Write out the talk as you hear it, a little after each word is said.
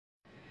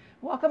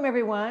Welcome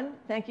everyone.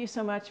 Thank you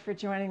so much for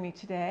joining me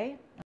today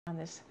on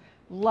this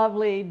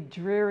lovely,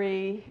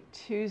 dreary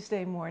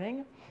Tuesday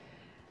morning.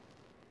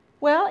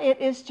 Well, it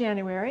is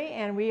January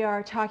and we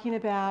are talking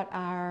about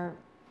our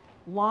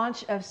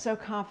launch of So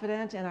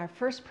Confident and our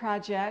first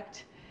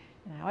project.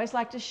 And I always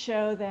like to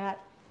show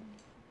that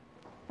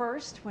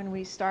first when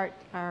we start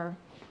our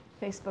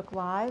Facebook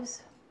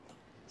Lives.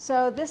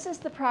 So this is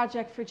the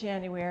project for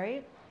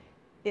January.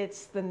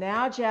 It's the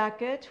Now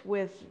jacket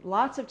with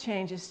lots of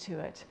changes to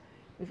it.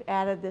 We've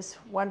added this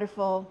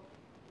wonderful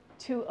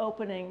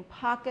two-opening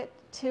pocket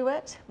to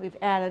it. We've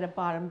added a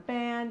bottom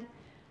band,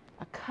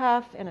 a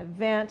cuff, and a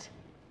vent,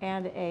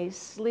 and a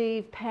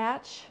sleeve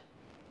patch.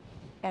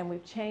 And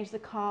we've changed the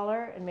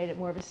collar and made it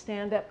more of a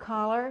stand-up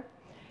collar.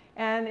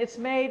 And it's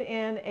made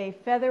in a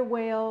feather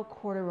whale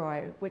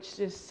corduroy, which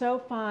is so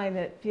fine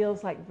that it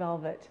feels like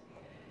velvet.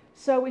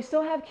 So we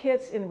still have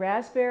kits in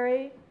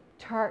raspberry,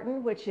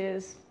 tartan, which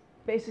is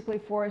basically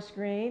forest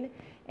green,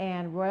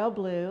 and royal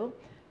blue.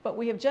 But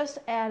we have just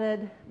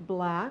added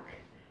black,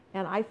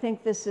 and I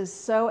think this is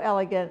so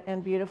elegant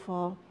and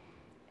beautiful.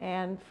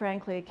 And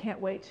frankly, I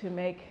can't wait to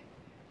make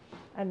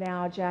a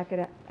Now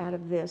jacket out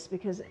of this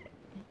because,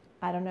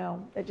 I don't know,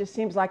 it just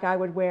seems like I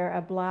would wear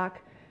a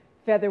black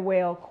feather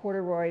whale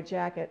corduroy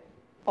jacket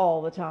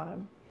all the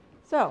time.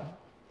 So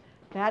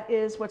that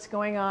is what's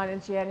going on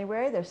in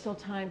January. There's still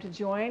time to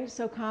join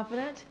So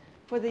Confident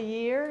for the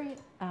year.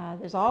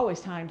 There's always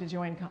time to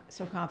join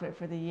So Confident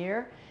for the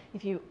year.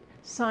 If you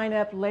sign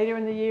up later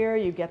in the year,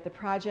 you get the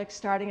project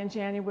starting in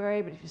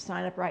January, but if you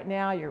sign up right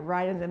now, you're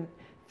right in the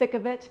thick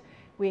of it.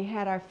 We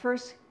had our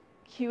first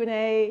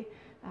Q&A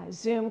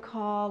Zoom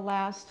call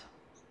last,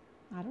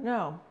 I don't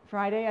know,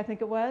 Friday, I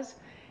think it was.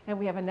 And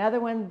we have another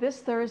one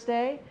this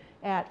Thursday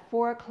at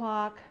 4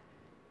 o'clock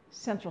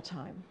Central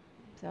Time.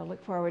 So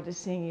look forward to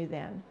seeing you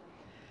then.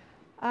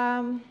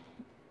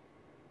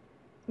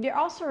 We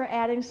also are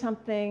adding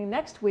something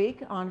next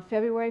week on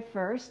February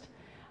 1st.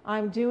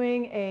 I'm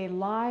doing a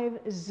live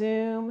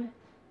Zoom,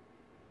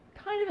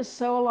 kind of a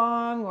sew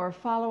along or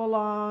follow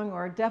along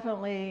or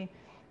definitely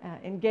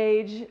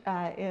engage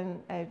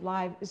in a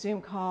live Zoom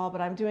call,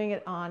 but I'm doing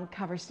it on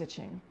cover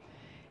stitching.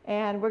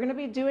 And we're going to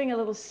be doing a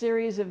little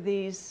series of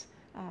these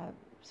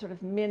sort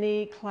of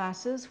mini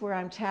classes where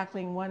I'm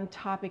tackling one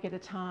topic at a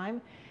time.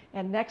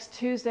 And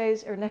next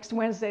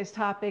Wednesday's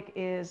topic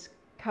is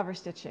cover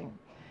stitching.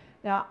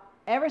 Now,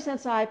 ever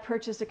since I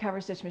purchased a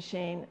cover stitch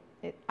machine,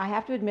 I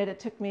have to admit it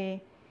took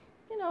me,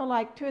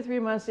 like 2 or 3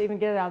 months to even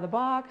get it out of the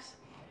box.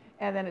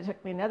 And then it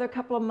took me another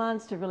couple of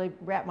months to really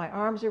wrap my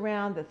arms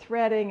around the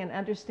threading and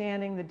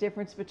understanding the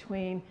difference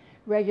between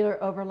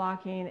regular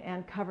overlocking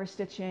and cover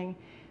stitching.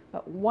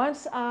 But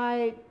once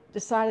I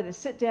decided to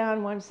sit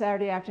down one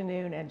Saturday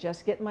afternoon and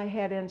just get my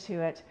head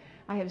into it,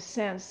 I have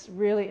since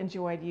really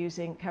enjoyed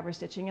using cover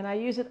stitching. And I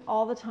use it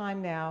all the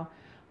time now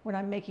when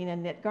I'm making a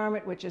knit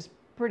garment, which is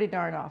pretty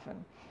darn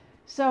often.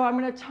 So I'm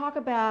going to talk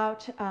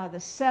about the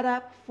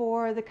setup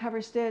for the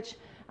cover stitch.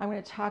 I'm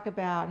going to talk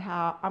about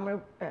how I'm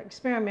going to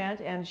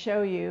experiment and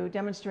show you,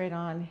 demonstrate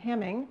on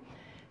hemming.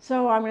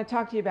 So I'm going to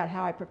talk to you about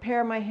how I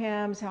prepare my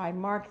hems, how I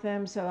mark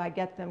them so I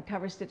get them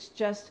cover stitched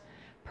just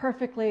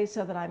perfectly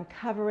so that I'm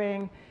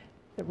covering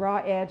the raw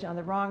edge on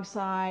the wrong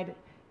side,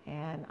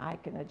 and I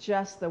can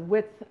adjust the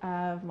width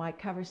of my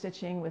cover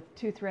stitching with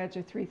 2 threads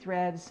or 3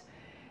 threads.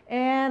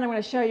 And I'm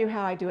going to show you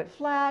how I do it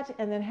flat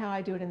and then how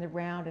I do it in the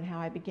round and how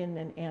I begin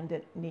and end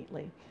it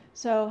neatly.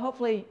 So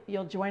hopefully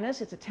you'll join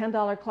us. It's a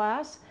 $10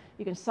 class.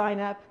 You can sign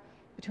up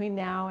between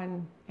now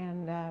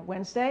and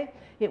Wednesday.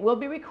 It will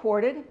be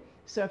recorded,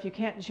 so if you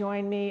can't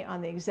join me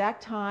on the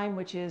exact time,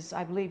 which is,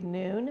 I believe,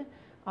 noon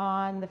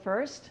on the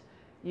 1st,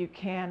 you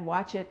can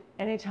watch it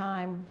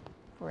anytime,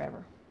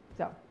 forever.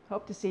 So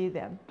hope to see you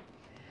then.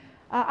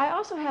 I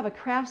also have a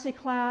Craftsy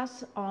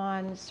class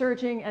on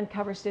serging and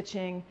cover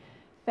stitching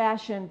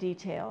fashion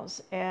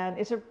details, and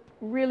it's a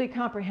really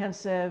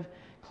comprehensive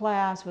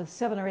class with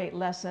 7 or 8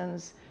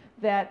 lessons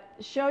that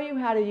show you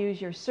how to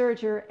use your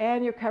serger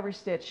and your cover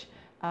stitch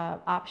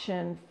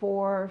option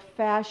for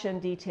fashion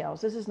details.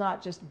 This is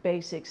not just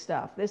basic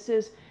stuff. This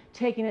is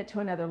taking it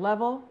to another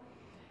level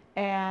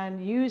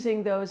and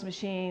using those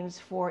machines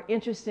for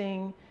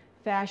interesting,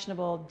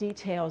 fashionable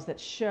details that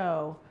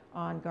show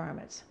on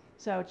garments.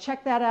 So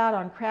check that out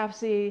on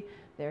Craftsy.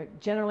 They're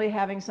generally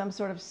having some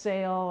sort of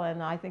sale,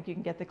 and I think you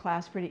can get the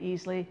class pretty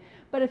easily.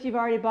 But if you've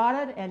already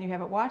bought it and you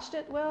haven't watched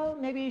it, well,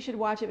 maybe you should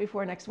watch it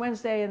before next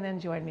Wednesday and then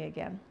join me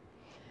again.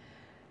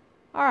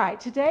 All right,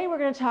 today we're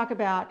going to talk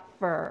about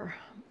fur,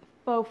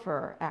 faux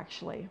fur,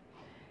 actually.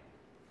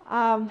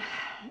 Fur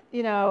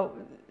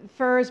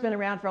has been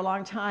around for a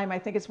long time. I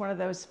think it's one of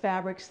those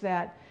fabrics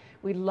that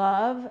we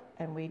love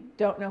and we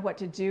don't know what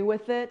to do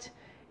with it,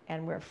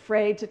 and we're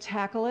afraid to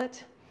tackle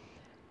it.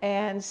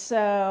 And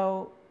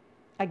so,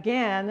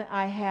 again,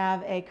 I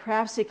have a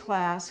Craftsy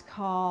class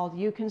called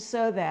You Can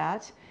Sew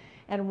That,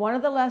 and one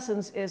of the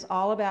lessons is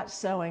all about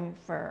sewing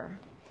fur.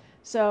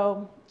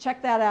 So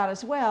check that out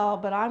as well,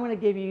 but I'm going to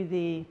give you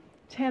the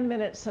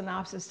 10-minute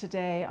synopsis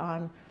today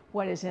on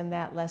what is in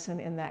that lesson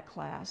in that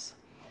class.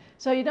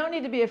 So you don't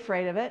need to be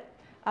afraid of it.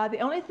 The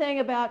only thing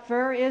about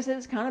fur is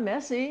it's kind of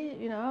messy.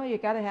 You know, you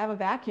got to have a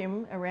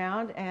vacuum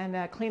around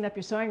and clean up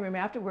your sewing room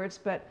afterwards.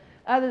 But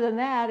other than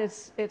that,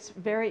 it's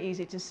very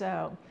easy to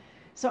sew.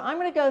 So I'm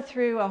going to go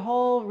through a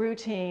whole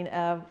routine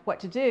of what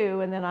to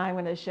do, and then I'm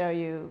going to show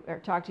you or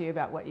talk to you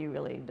about what you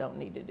really don't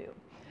need to do.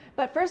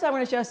 But first, I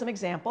want to show some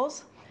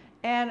examples.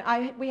 And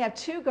we have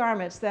two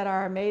garments that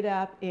are made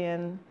up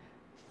in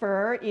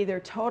fur,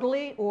 either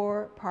totally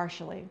or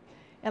partially.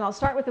 And I'll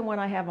start with the one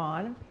I have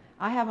on.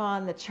 I have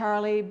on the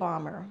Charlie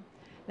Bomber.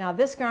 Now,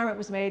 this garment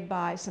was made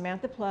by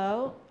Samantha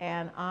Plow,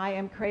 and I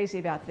am crazy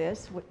about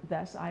this,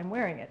 thus I'm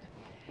wearing it.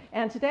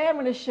 And today I'm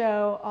going to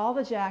show all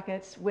the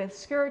jackets with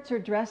skirts or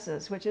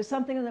dresses, which is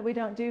something that we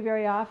don't do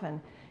very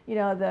often. You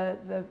know,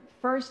 the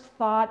first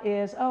thought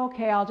is, oh,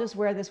 okay, I'll just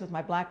wear this with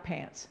my black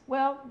pants.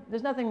 Well,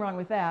 there's nothing wrong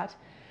with that,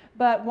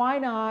 but why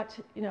not,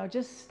 you know,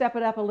 just step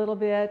it up a little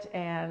bit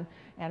and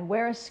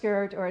wear a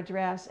skirt or a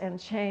dress and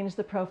change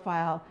the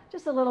profile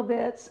just a little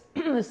bit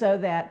so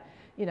that,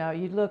 you know,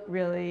 you look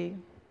really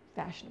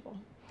fashionable.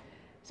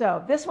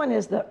 So this one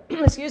is the,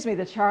 excuse me,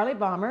 the Charlie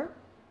Bomber.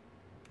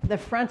 The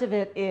front of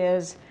it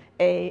is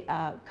a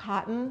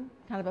cotton,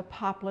 kind of a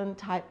poplin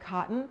type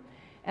cotton,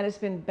 and it's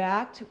been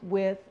backed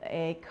with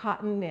a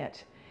cotton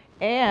knit.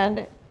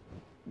 And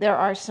there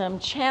are some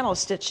channel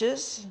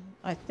stitches,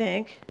 I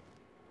think.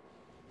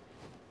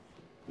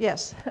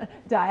 Yes,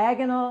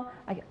 diagonal,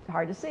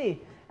 hard to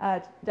see,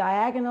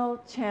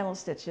 diagonal channel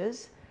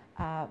stitches.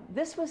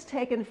 This was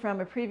taken from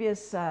a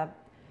previous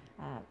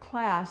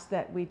class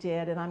that we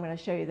did, and I'm going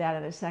to show you that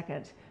in a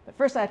second. But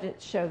first I have to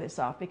show this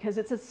off because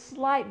it's a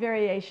slight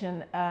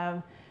variation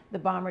of the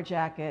bomber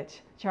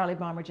jacket, Charlie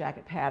Bomber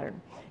jacket pattern.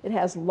 It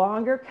has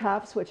longer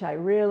cuffs, which I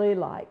really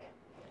like.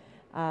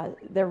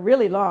 They're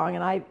really long,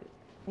 and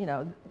you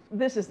know,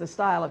 this is the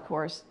style, of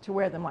course, to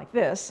wear them like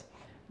this.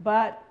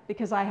 But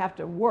because I have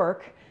to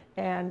work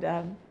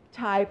and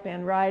type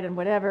and write and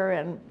whatever,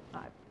 and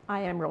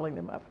I am rolling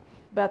them up.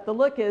 But the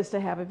look is to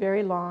have a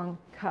very long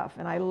cuff,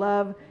 and I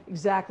love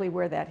exactly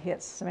where that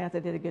hits. Samantha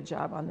did a good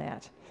job on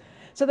that.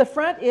 So the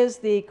front is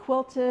the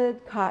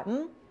quilted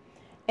cotton,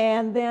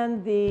 and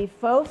then the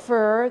faux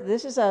fur.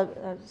 This is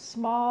a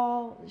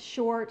small,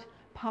 short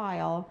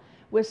pile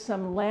with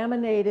some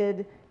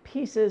laminated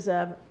pieces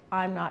of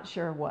I'm not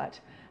sure what,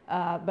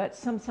 but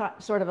some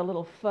sort of a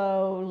little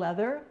faux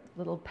leather,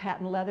 little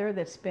patent leather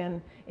that's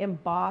been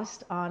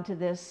embossed onto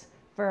this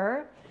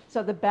fur.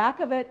 So the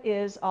back of it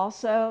is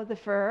also the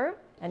fur,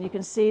 and you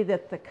can see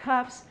that the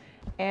cuffs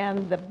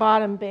and the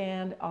bottom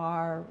band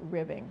are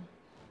ribbing.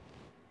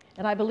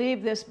 And I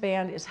believe this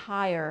band is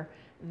higher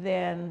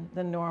than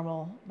the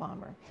normal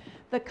bomber.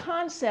 The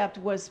concept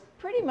was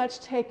pretty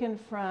much taken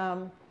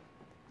from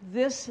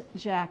this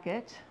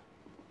jacket,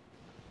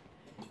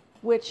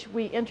 which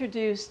we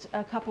introduced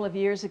a couple of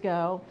years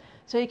ago.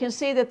 So you can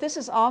see that this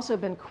has also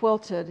been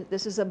quilted.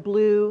 This is a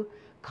blue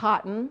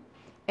cotton,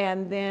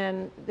 and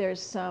then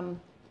there's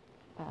some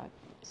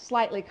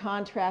slightly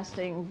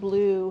contrasting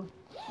blue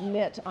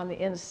knit on the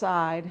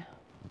inside.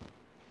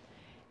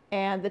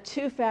 And the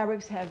two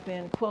fabrics have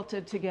been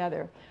quilted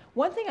together.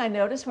 One thing I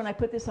noticed when I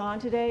put this on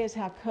today is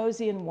how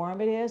cozy and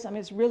warm it is. I mean,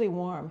 it's really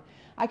warm.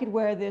 I could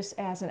wear this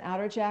as an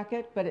outer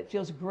jacket, but it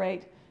feels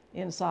great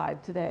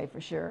inside today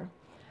for sure.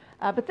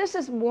 But this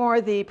is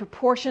more the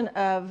proportion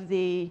of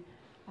the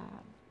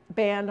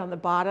band on the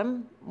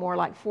bottom, more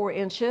like 4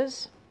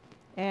 inches.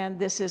 And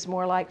this is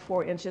more like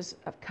 4 inches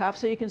of cuff.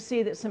 So you can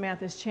see that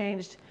Samantha's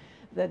changed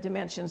the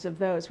dimensions of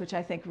those, which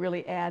I think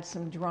really adds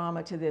some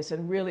drama to this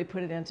and really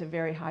put it into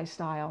very high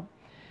style.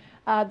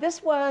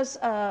 This was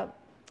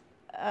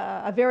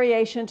a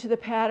variation to the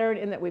pattern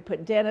in that we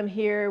put denim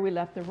here. We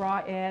left the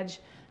raw edge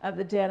of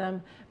the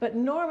denim. But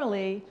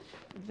normally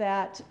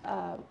that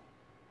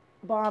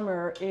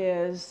bomber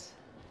is,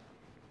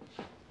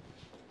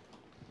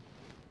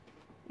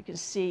 you can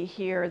see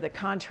here the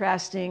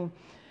contrasting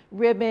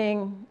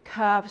ribbing,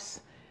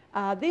 cuffs.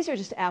 These are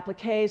just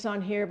appliques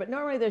on here, but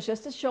normally there's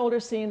just a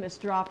shoulder seam that's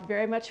dropped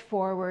very much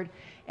forward,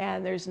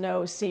 and there's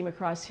no seam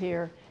across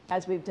here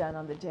as we've done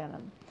on the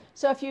denim.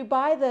 So if you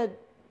buy the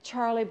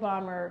Charlie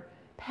Bomber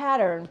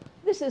pattern,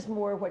 this is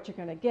more what you're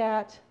going to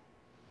get,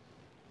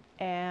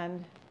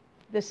 and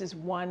this is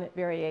one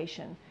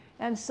variation.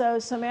 And so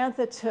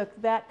Samantha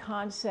took that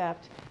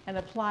concept and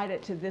applied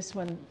it to this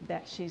one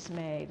that she's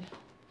made.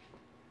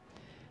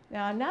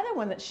 Now another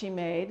one that she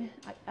made,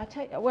 I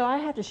tell you, well, I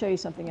have to show you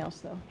something else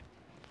though.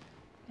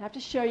 I have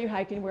to show you how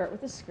you can wear it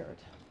with a skirt.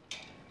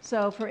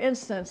 So for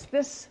instance,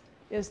 this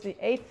is the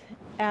 8th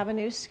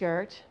Avenue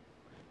skirt.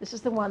 This is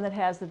the one that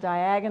has the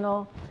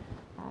diagonal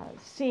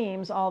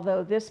seams,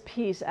 although this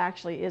piece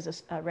actually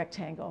is a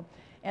rectangle.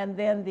 And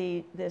then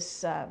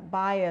this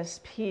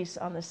bias piece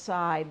on the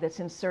side that's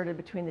inserted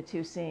between the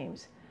two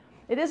seams.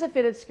 It is a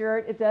fitted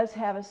skirt. It does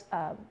have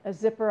a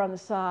zipper on the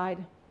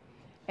side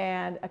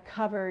and a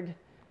covered,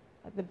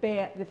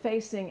 the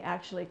facing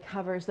actually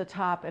covers the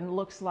top and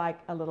looks like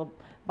a little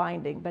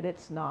binding, but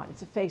it's not.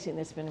 It's a facing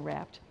that's been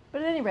wrapped.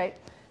 But at any rate,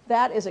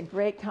 that is a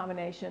great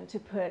combination to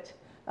put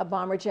a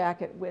bomber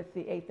jacket with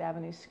the 8th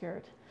Avenue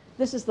skirt.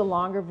 This is the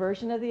longer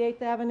version of the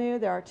 8th Avenue.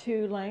 There are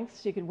two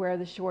lengths. You could wear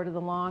the short or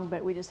the long,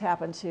 but we just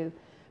happened to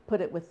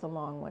put it with the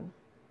long one.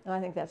 And I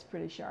think that's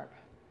pretty sharp.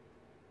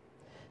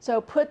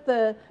 So put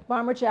the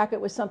bomber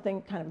jacket with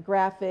something kind of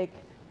graphic,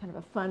 kind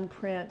of a fun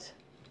print.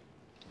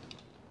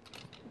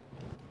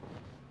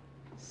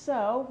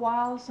 So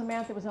while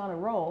Samantha was on a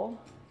roll,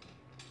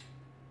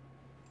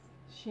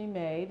 she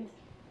made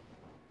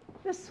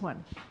this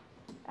one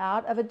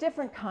out of a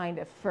different kind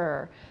of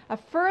fur. A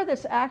fur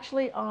that's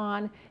actually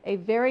on a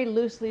very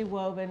loosely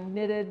woven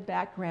knitted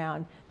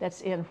background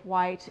that's in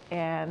white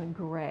and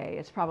gray.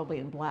 It's probably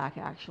in black,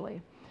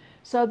 actually.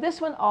 So this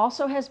one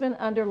also has been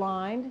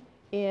underlined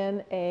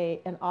in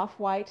an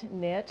off-white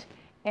knit,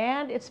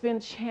 and it's been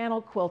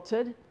channel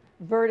quilted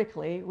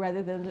vertically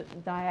rather than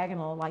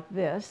diagonal like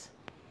this.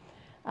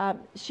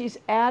 She's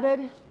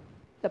added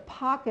the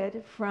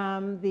pocket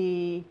from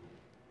the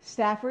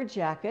Stafford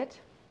jacket,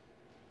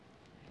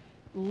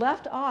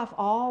 left off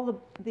all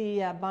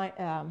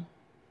the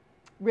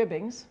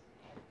ribbings,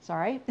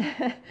 sorry,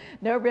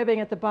 no ribbing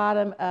at the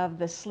bottom of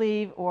the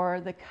sleeve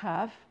or the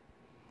cuff.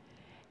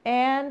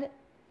 And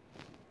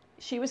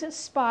she was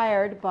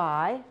inspired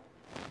by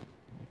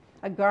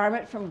a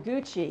garment from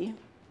Gucci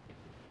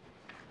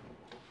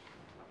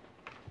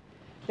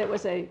that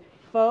was a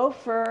faux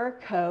fur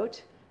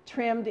coat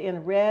trimmed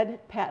in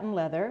red patent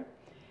leather.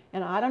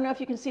 And I don't know if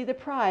you can see the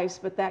price,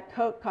 but that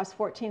coat cost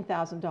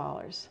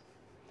 $14,000.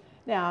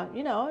 Now,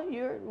 you know,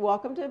 you're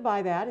welcome to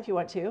buy that if you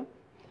want to,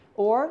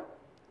 or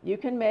you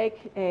can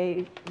make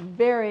a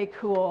very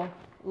cool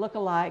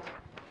look-alike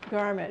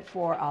garment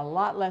for a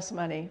lot less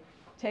money.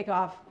 Take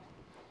off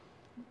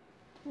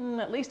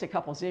at least a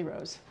couple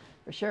zeros,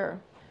 for sure.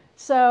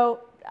 So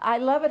I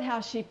love it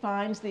how she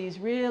finds these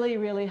really,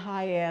 really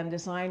high-end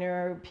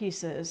designer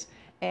pieces.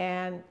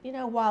 And, you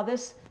know, while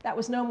that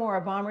was no more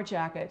a bomber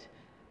jacket,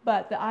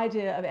 but the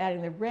idea of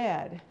adding the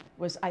red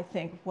was, I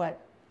think,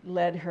 what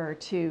led her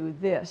to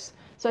this.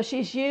 So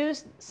she's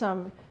used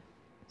some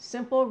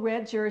simple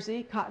red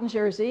jersey, cotton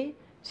jersey,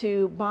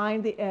 to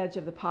bind the edge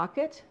of the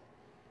pocket,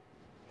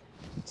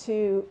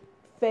 to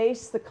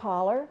face the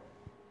collar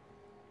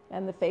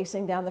and the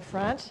facing down the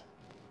front,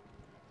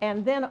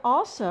 and then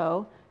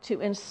also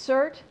to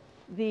insert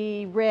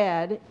the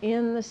red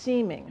in the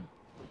seaming.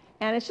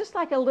 And it's just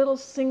like a little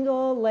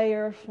single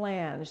layer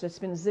flange that's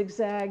been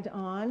zigzagged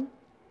on.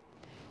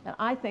 And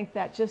I think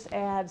that just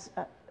adds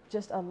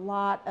just a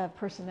lot of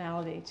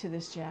personality to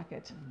this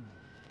jacket.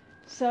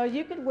 So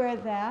you could wear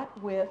that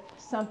with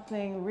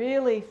something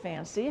really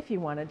fancy if you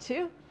wanted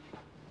to.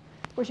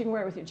 Of course, you can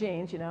wear it with your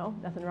jeans, you know,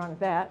 nothing wrong with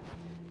that.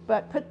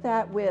 But put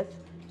that with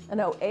an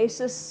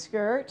oasis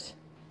skirt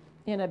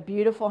in a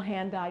beautiful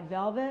hand-dyed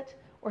velvet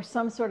or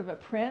some sort of a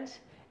print,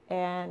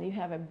 and you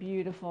have a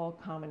beautiful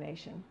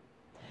combination.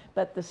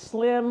 But the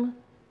slim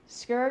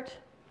skirt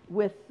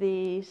with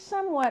the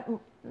somewhat,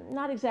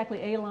 not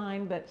exactly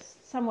A-line, but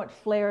somewhat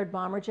flared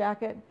bomber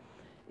jacket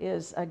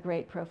is a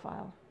great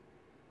profile.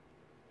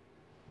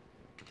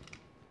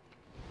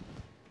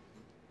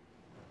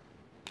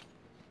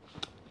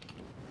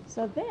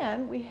 So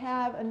then we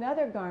have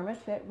another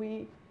garment that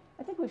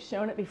I think we've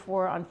shown it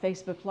before on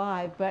Facebook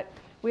Live, but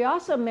we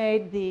also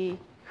made the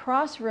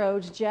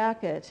Crossroads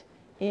jacket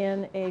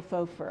in a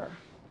faux fur.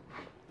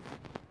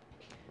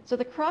 So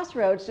the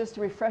Crossroads, just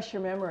to refresh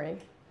your memory,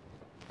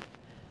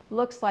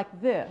 looks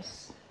like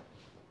this.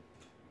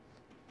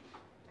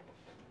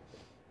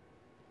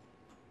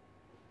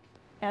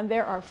 And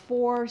there are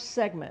 4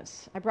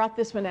 segments. I brought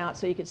this one out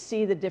so you could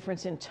see the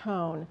difference in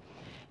tone.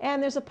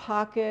 And there's a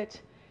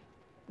pocket.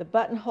 The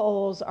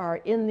buttonholes are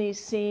in these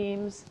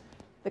seams.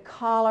 The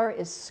collar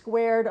is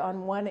squared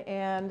on one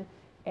end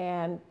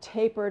and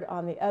tapered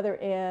on the other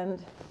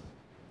end.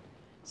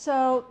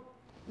 So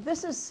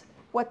this is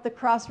what the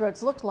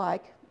Crossroads look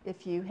like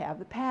if you have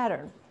the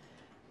pattern.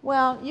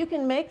 Well, you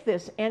can make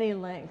this any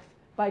length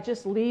by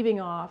just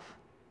leaving off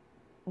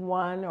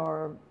one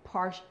or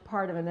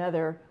part of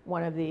another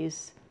one of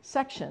these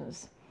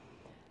sections.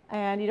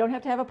 And you don't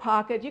have to have a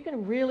pocket. You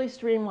can really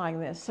streamline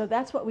this. So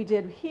that's what we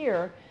did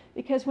here,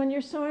 because when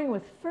you're sewing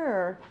with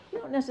fur, you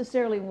don't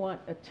necessarily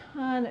want a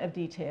ton of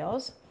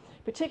details,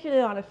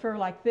 particularly on a fur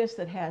like this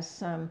that has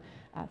some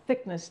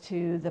thickness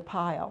to the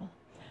pile.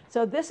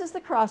 So this is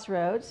the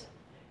Crossroads,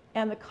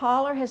 and the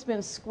collar has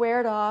been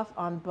squared off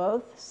on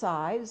both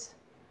sides,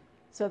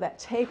 so that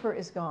taper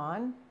is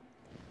gone.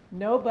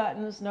 No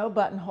buttons, no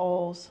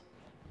buttonholes,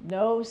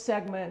 no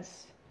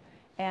segments,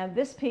 and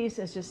this piece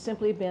has just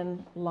simply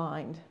been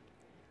lined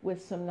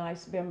with some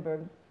nice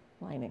Bimberg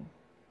lining.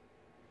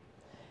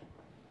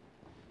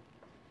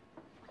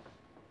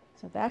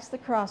 So that's the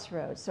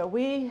Crossroads. So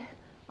we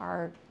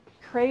are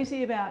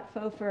crazy about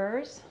faux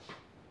furs,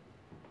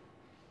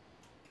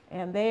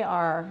 and they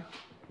are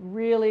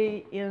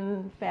really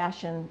in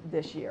fashion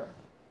this year.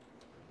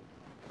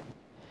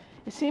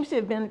 It seems to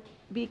have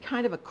be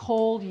kind of a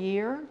cold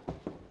year.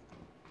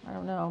 I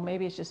don't know,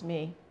 maybe it's just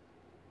me,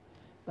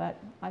 but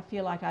I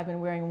feel like I've been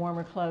wearing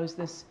warmer clothes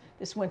this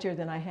winter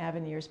than I have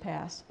in years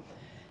past.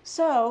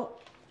 So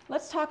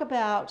let's talk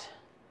about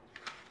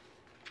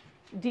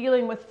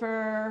dealing with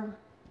fur,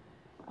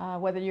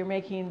 whether you're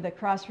making the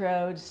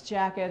Crossroads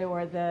jacket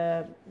or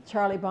the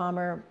Charlie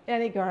Bomber,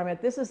 any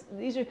garment, these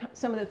are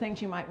some of the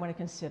things you might want to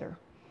consider.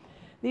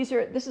 This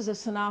is a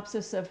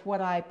synopsis of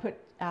what I put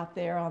out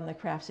there on the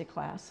Craftsy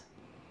class.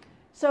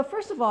 So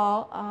first of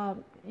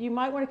all, you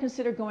might want to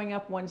consider going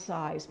up one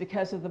size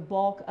because of the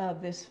bulk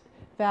of this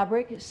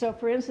fabric. So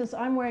for instance,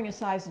 I'm wearing a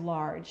size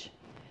large.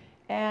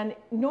 And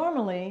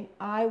normally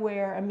I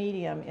wear a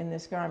medium in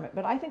this garment,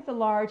 but I think the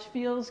large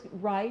feels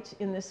right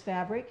in this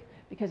fabric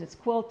because it's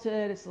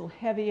quilted, it's a little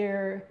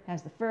heavier,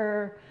 has the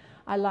fur.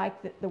 I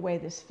like the way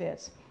this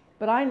fits.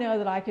 But I know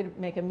that I could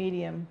make a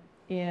medium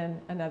in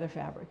another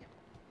fabric.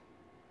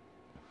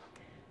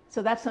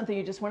 So that's something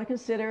you just want to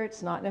consider.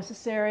 It's not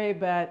necessary,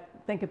 but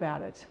think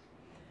about it.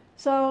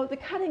 So the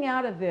cutting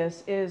out of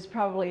this is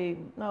probably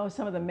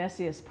some of the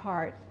messiest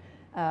part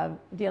of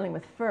dealing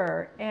with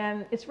fur.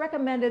 And it's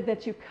recommended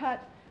that you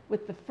cut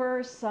with the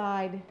fur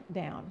side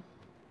down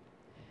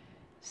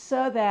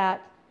so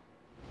that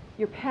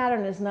your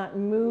pattern is not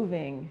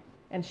moving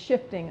and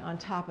shifting on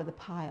top of the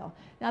pile.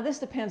 Now this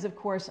depends, of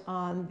course,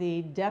 on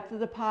the depth of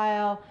the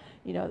pile.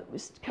 You know,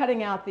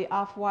 cutting out the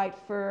off-white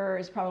fur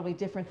is probably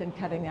different than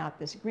cutting out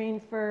this green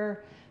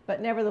fur,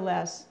 but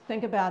nevertheless,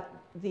 think about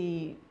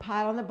the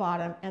pile on the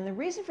bottom. And the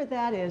reason for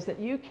that is that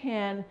you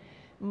can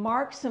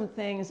mark some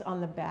things on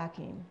the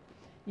backing.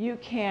 You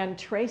can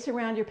trace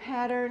around your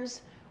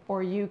patterns,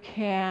 or you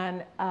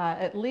can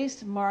at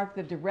least mark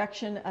the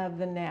direction of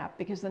the nap,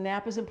 because the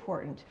nap is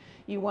important.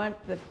 You want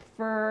the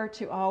fur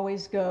to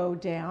always go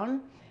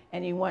down,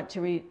 and you want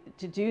to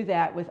do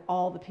that with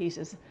all the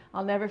pieces.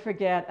 I'll never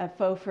forget a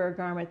faux fur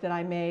garment that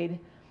I made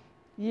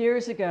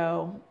years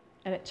ago,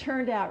 and it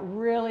turned out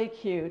really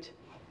cute.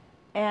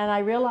 And I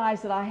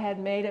realized that I had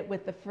made it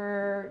with the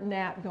fur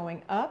nap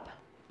going up.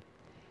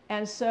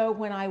 And so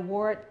when I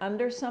wore it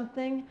under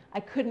something, I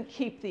couldn't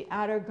keep the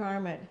outer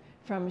garment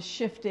from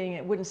shifting.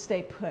 It wouldn't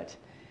stay put.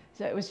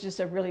 So it was just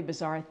a really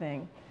bizarre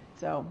thing.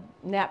 So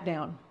nap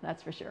down,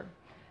 that's for sure.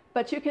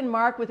 But you can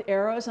mark with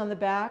arrows on the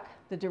back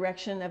the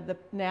direction of the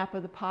nap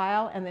of the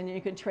pile, and then you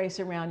can trace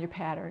around your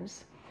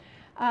patterns.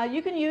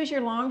 You can use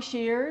your long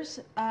shears.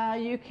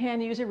 You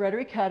can use a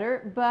rotary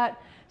cutter, but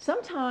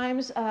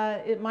sometimes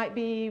it might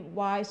be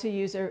wise to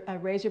use a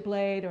razor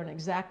blade or an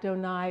X-Acto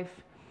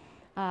knife.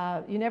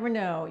 You never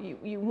know.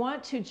 You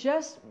want to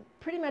just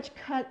pretty much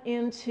cut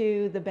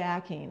into the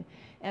backing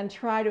and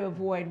try to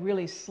avoid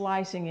really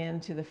slicing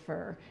into the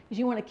fur, because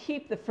you want to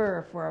keep the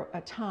fur for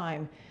a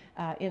time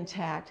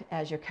intact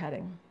as you're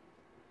cutting.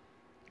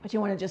 But you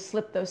want to just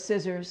slip those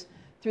scissors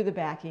through the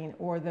backing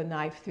or the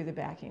knife through the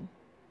backing.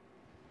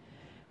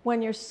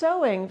 When you're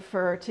sewing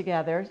fur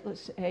together,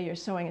 let's say you're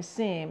sewing a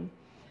seam,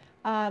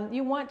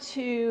 you want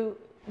to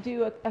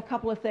do a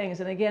couple of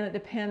things, and again it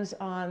depends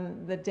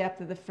on the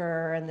depth of the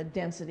fur and the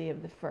density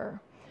of the fur.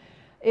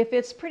 If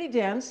it's pretty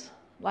dense,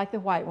 like the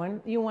white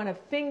one, you want to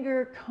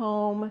finger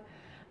comb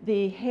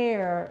the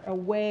hair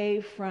away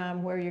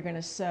from where you're going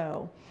to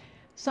sew.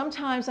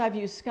 Sometimes I've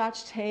used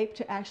Scotch tape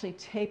to actually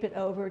tape it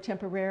over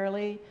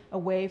temporarily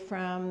away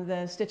from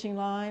the stitching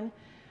line.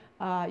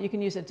 You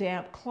can use a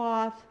damp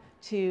cloth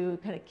to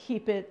kind of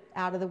keep it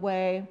out of the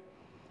way.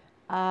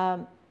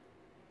 And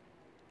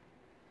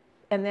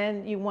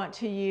then you want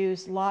to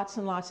use lots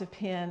and lots of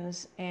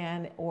pins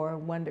or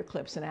Wonder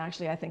Clips, and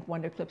actually I think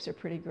Wonder Clips are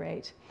pretty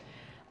great.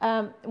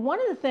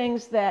 One of the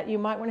things that you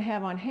might want to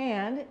have on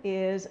hand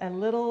is a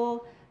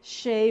little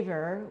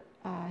shaver,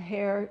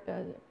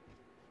 a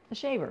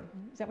shaver.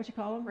 Is that what you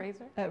call them?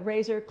 Razor? A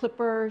razor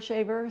clipper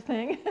shaver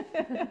thing.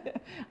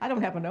 I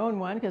don't happen to own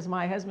one because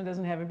my husband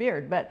doesn't have a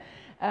beard, but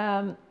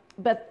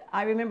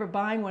I remember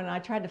buying one and I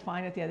tried to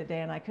find it the other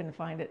day and I couldn't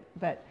find it.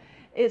 But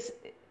it's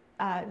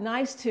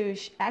nice to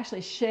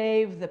actually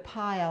shave the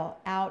pile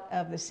out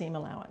of the seam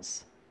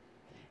allowance.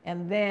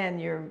 And then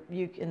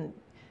you can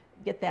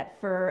get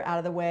that fur out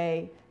of the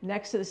way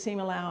next to the seam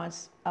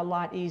allowance a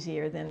lot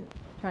easier than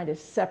trying to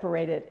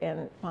separate it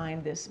and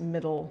find this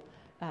middle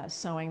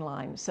sewing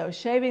line. So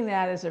shaving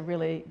that is a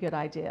really good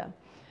idea.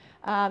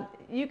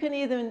 You can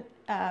even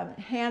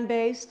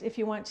hand-baste if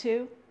you want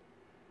to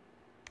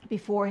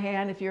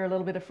beforehand if you're a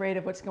little bit afraid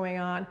of what's going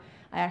on.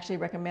 I actually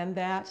recommend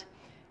that.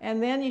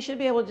 And then you should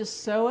be able to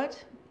just sew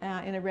it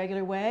in a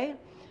regular way.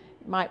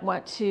 You might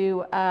want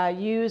to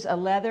use a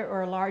leather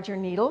or a larger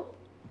needle.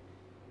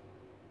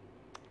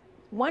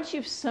 Once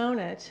you've sewn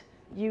it,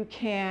 you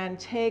can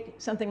take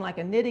something like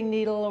a knitting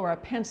needle or a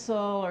pencil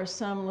or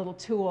some little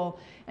tool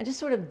and just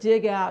sort of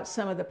dig out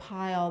some of the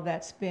pile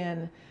that's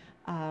been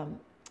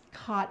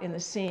caught in the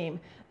seam.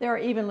 There are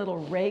even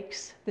little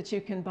rakes that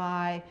you can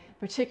buy,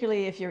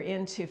 particularly if you're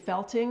into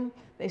felting.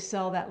 They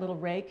sell that little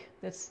rake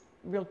that's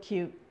real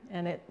cute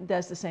and it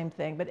does the same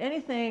thing. But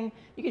anything,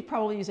 you could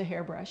probably use a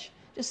hairbrush,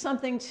 just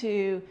something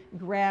to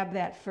grab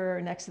that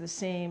fur next to the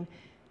seam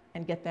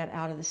and get that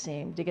out of the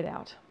seam, dig it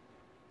out.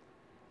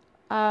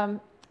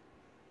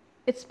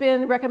 It's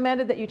been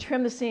recommended that you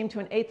trim the seam to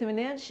 1/8 of an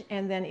inch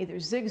and then either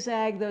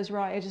zigzag those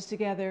raw edges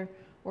together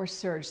or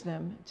serge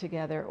them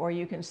together, or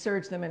you can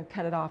serge them and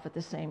cut it off at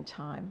the same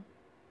time.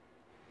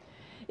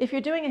 If you're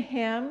doing a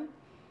hem,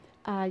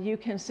 you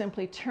can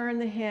simply turn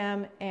the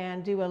hem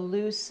and do a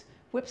loose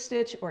whip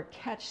stitch or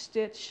catch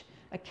stitch.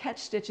 A catch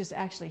stitch is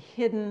actually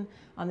hidden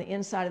on the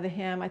inside of the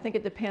hem. I think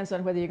it depends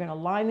on whether you're going to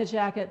line the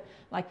jacket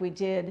like we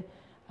did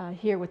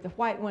here with the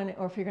white one,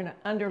 or if you're going to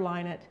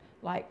underline it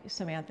like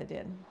Samantha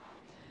did.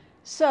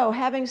 So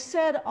having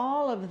said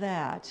all of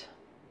that,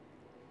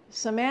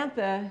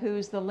 Samantha,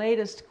 who's the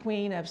latest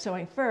queen of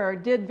sewing fur,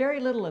 did very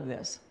little of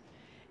this.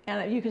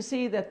 And you can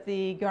see that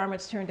the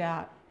garments turned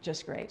out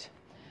just great.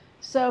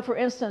 So for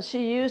instance,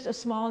 she used a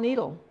small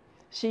needle.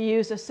 She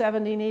used a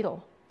 70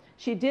 needle.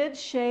 She did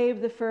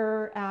shave the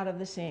fur out of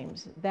the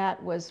seams.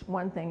 That was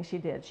one thing she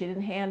did. She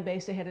didn't hand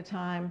baste ahead of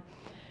time.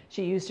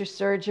 She used her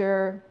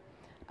serger.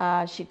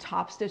 She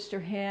top stitched her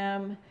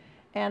hem.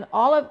 And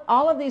all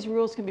of these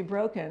rules can be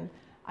broken.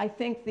 I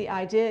think the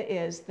idea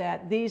is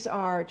that these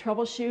are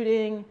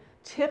troubleshooting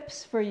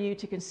tips for you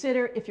to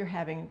consider if you're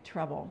having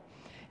trouble.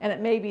 And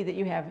it may be that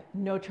you have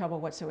no trouble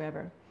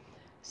whatsoever.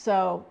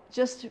 So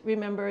just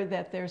remember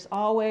that there's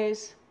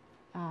always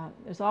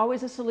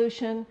a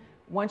solution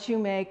once you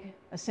make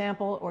a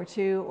sample or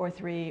 2 or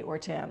 3 or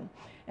 10.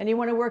 And you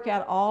want to work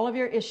out all of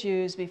your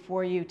issues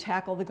before you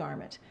tackle the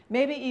garment,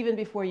 maybe even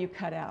before you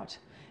cut out.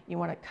 You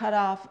want to cut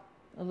off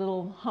a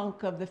little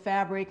hunk of the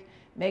fabric,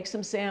 make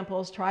some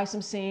samples, try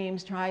some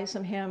seams, try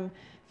some hem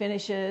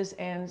finishes,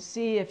 and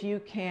see if you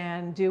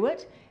can do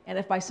it. And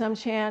if by some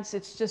chance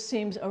it just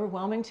seems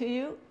overwhelming to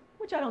you,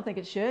 which I don't think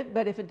it should,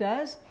 but if it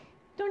does,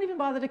 don't even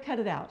bother to cut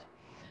it out.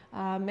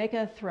 Make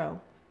a throw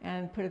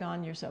and put it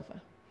on your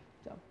sofa.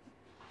 So,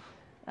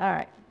 all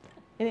right.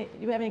 Do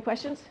you have any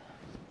questions?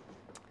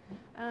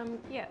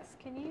 Yes.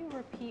 Can you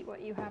repeat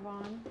what you have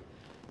on?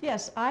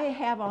 Yes, I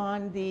have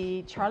on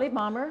the Charlie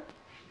Bomber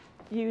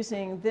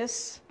using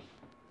this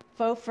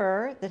faux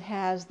fur that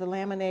has the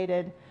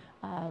laminated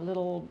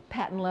little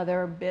patent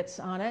leather bits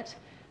on it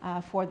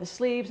for the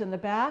sleeves and the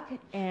back,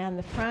 and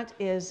the front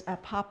is a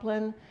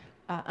poplin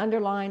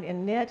underlined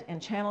in knit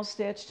and channel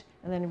stitched,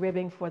 and then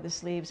ribbing for the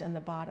sleeves and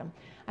the bottom.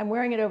 I'm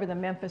wearing it over the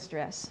Memphis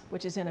dress,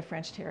 which is in a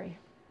French terry.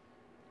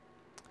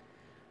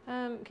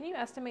 Can you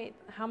estimate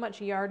how much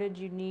yardage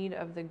you need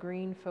of the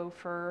green faux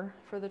fur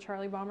for the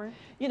Charlie Bomber?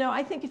 You know,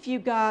 I think if you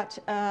got,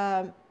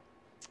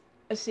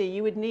 let's see,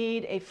 you would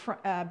need a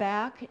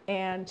back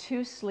and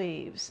 2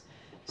 sleeves.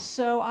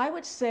 So I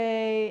would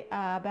say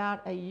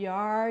about 1.5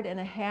 yards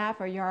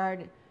or a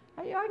yard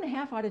and a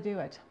half ought to do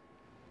it.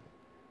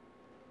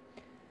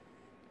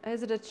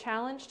 Is it a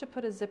challenge to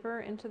put a zipper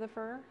into the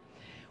fur?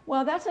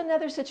 Well, that's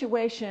another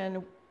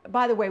situation.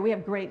 By the way, we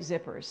have great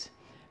zippers.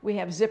 We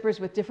have zippers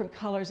with different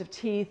colors of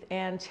teeth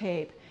and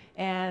tape,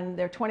 and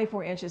they're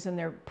 24 inches and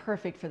they're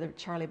perfect for the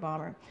Charlie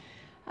Bomber.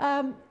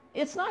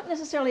 It's not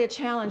necessarily a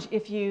challenge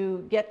if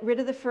you get rid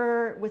of the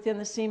fur within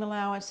the seam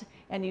allowance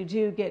and you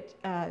do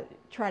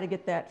try to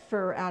get that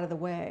fur out of the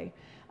way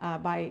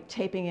by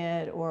taping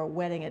it or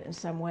wetting it in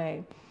some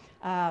way.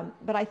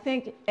 But I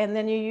think, and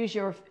then you use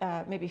your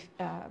maybe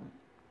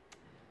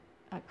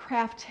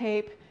craft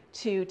tape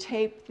to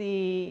tape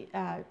the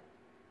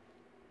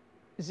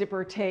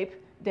zipper tape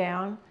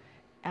down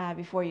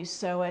before you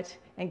sew it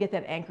and get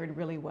that anchored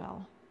really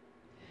well.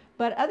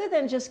 But other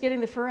than just getting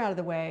the fur out of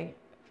the way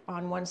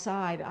on one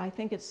side, I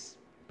think it's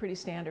pretty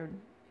standard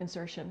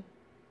insertion.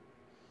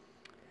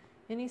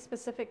 Any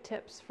specific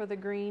tips for the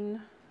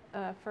green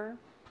fur?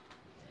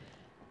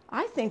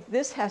 I think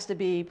this has to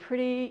be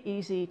pretty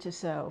easy to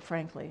sew,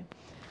 frankly.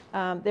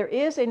 There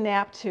is a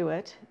nap to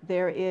it.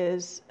 There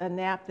is a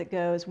nap that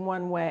goes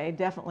one way,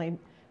 definitely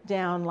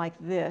down like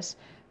this.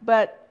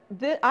 But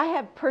I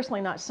have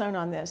personally not sewn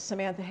on this.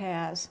 Samantha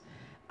has.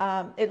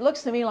 It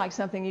looks to me like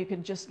something you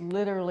could just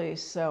literally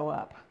sew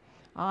up.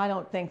 I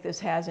don't think this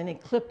has any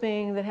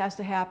clipping that has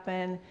to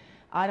happen.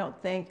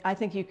 I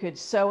think you could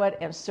sew it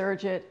and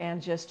serge it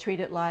and just treat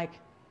it like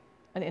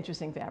an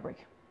interesting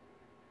fabric.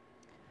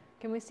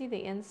 Can we see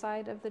the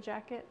inside of the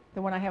jacket?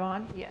 The one I have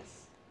on?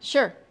 Yes.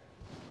 Sure.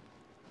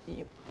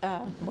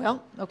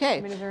 Well, okay.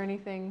 I mean, is there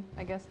anything,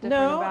 I guess, different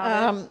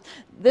about it?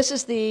 This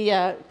is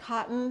the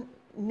cotton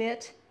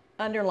knit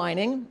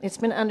underlining. It's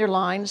been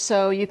underlined,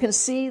 so you can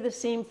see the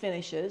seam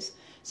finishes.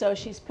 So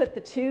she's put the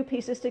 2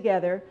 pieces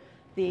together,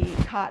 the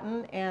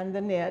cotton and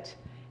the knit,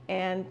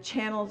 and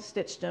channel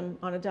stitched them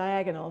on a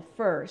diagonal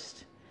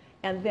first,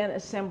 and then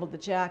assembled the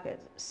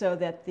jacket so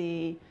that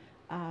the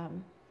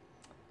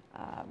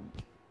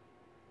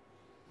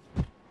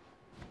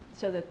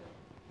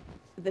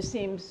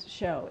seams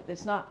show.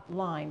 It's not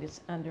lined,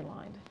 it's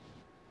underlined.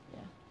 Yeah.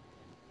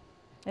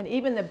 And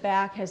even the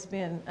back has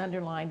been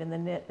underlined in the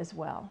knit as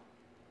well.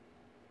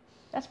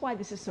 That's why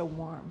this is so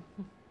warm.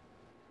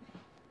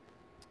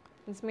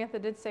 And Samantha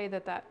did say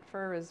that that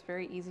fur is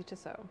very easy to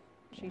sew.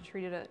 She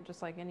treated it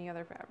just like any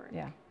other fabric.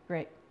 Yeah,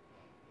 great.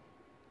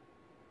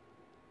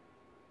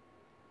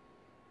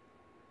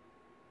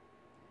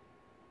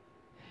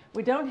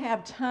 We don't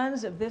have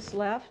tons of this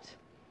left.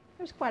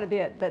 There's quite a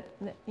bit, but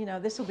you know,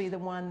 this will be the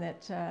one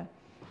that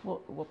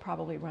we'll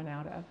probably run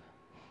out of.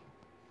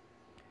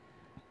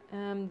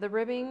 The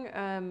ribbing,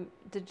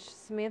 did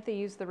Samantha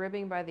use the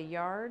ribbing by the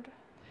yard?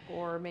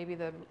 or maybe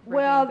the ribbing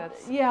Well,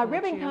 that's yeah, in the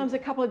ribbing tube? comes a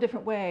couple of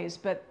different ways,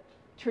 but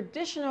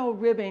traditional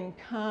ribbing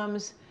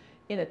comes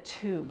in a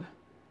tube.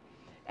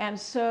 And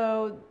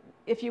so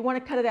if you want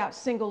to cut it out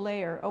single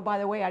layer, oh, by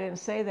the way, I didn't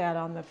say that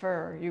on the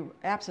fur. You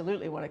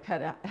absolutely want to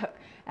cut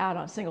out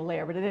on single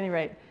layer, but at any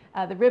rate,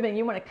 the ribbing,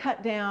 you want to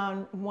cut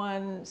down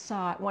one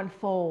side, one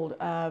fold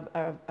of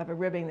a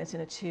ribbing that's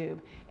in a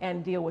tube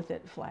and deal with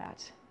it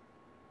flat.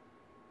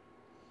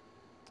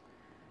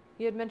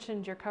 You had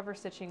mentioned your cover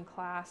stitching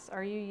class.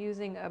 Are you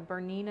using a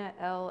Bernina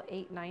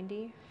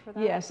L890 for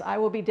that? Yes, I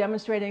will be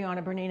demonstrating on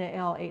a Bernina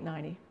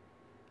L890.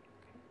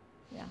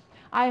 Yeah.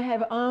 I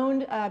have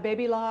owned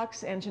Baby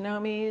Locks and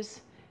Genomes,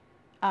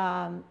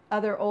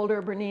 other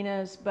older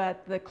Berninas,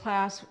 but the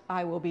class,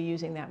 I will be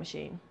using that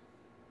machine.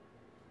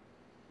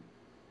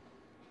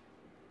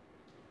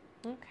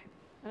 Okay.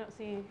 I don't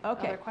see any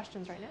other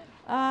questions right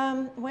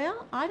now.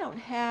 Well, I don't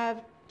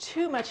have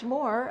too much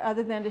more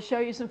other than to show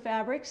you some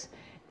fabrics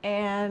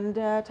and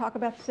talk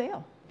about the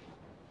sale.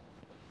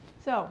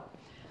 So,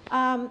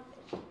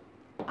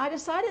 I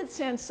decided,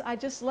 since I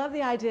just love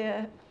the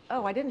idea,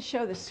 oh, I didn't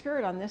show the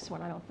skirt on this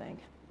one, I don't think.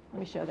 Let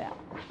me show that.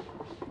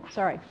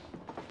 Sorry.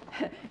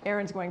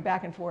 Erin's going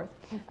back and forth.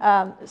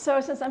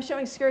 So since I'm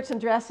showing skirts and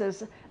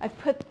dresses, I've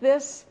put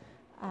this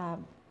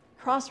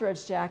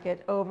Crossroads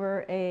jacket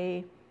over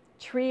a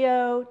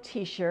trio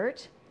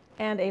t-shirt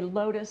and a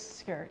lotus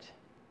skirt.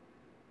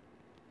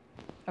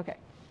 Okay.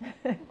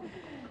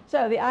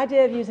 So the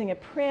idea of using a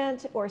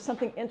print or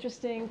something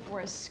interesting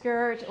for a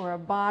skirt or a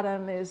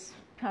bottom is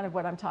kind of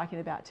what I'm talking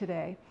about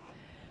today.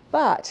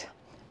 But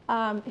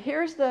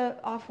here's the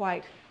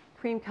off-white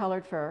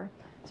cream-colored fur.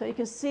 So you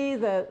can see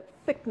the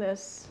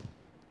thickness.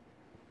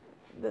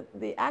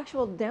 The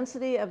actual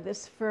density of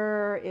this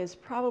fur is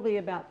probably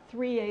about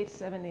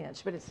 3/8 of an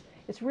inch, but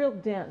it's real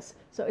dense.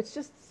 So it's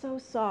just so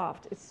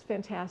soft. It's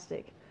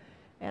fantastic.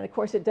 And of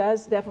course, it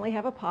does definitely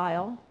have a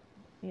pile,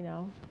 you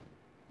know,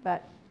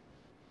 but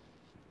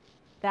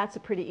that's a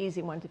pretty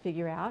easy one to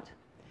figure out.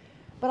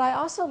 But I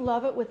also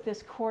love it with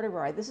this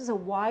corduroy. This is a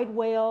wide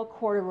wale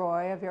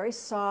corduroy, a very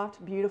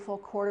soft, beautiful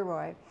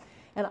corduroy.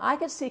 And I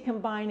could see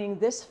combining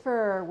this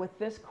fur with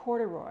this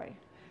corduroy.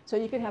 So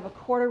you could have a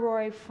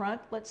corduroy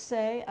front, let's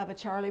say, of a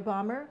Charlie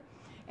Bomber,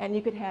 and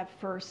you could have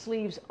fur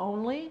sleeves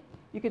only.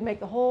 You could make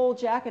the whole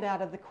jacket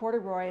out of the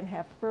corduroy and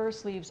have fur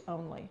sleeves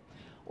only.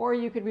 Or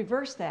you could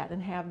reverse that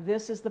and have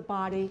this as the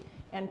body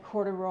and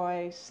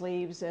corduroy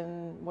sleeves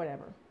and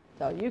whatever.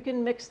 So you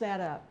can mix that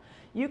up.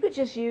 You could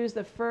just use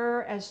the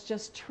fur as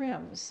just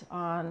trims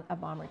on a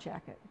bomber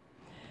jacket.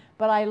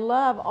 But I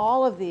love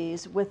all of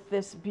these with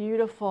this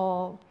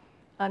beautiful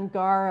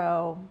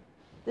Ungaro.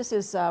 This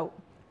is, I've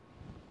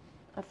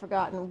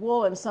forgotten,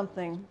 wool and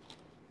something.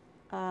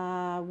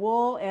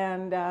 Wool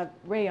and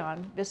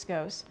rayon,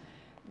 viscose.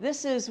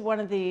 This is one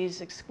of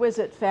these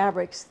exquisite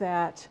fabrics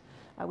that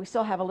we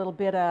still have a little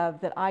bit of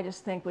that I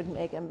just think would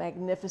make a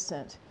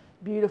magnificent,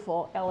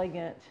 beautiful,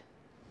 elegant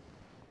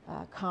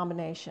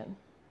combination.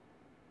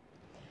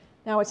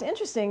 Now what's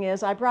interesting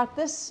is I brought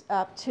this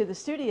up to the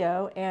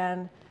studio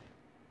and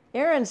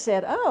Erin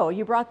said, oh,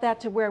 you brought that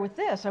to wear with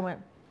this. I went,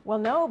 well,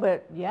 no,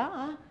 but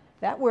yeah,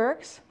 that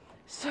works.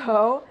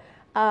 So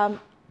I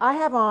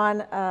have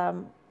on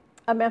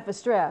a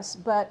Memphis dress,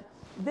 but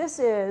this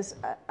is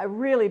a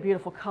really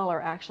beautiful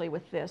color actually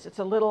with this. It's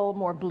a little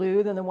more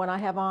blue than the one I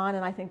have on,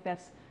 and I think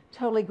that's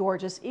totally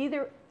gorgeous,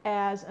 either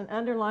as an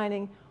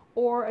underlining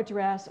or a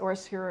dress or a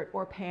skirt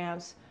or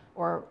pants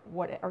or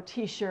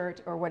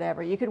t-shirt or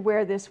whatever. You could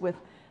wear this with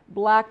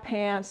black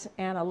pants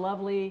and a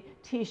lovely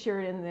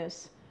t-shirt in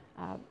this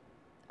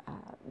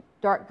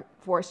dark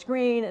forest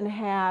green and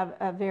have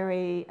a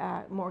very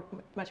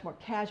much more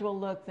casual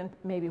look than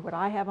maybe what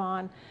I have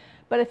on.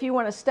 But if you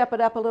want to step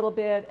it up a little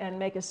bit and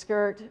make a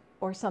skirt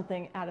or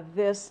something out of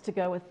this to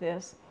go with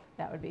this,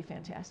 that would be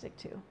fantastic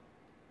too.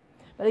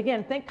 But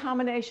again, think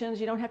combinations.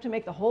 You don't have to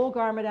make the whole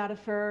garment out of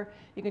fur.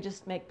 You can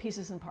just make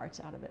pieces and parts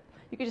out of it.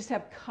 You could just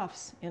have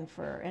cuffs in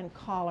fur and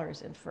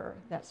collars in fur,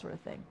 that sort of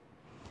thing.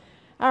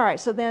 All right,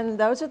 so then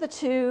those are the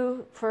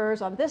two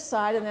furs on this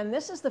side, and then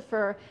this is the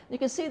fur. You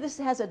can see this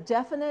has a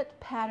definite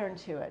pattern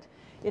to it.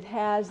 It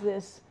has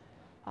this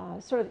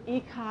sort of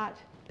ikat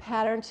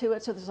pattern to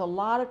it, so there's a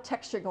lot of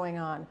texture going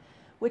on,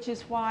 which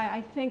is why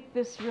I think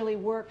this really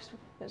works,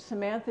 that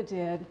Samantha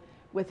did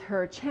with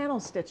her channel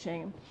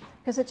stitching,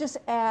 because it just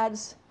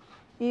adds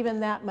even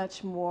that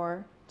much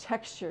more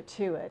texture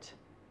to it.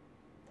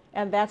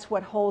 And that's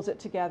what holds it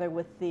together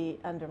with the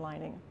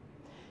underlining.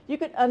 You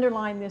could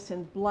underline this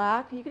in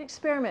black. You could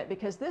experiment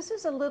because this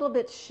is a little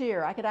bit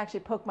sheer. I could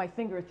actually poke my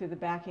finger through the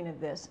backing of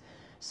this.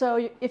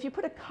 So if you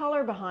put a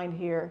color behind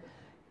here,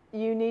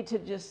 you need to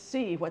just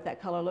see what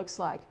that color looks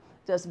like.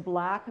 Does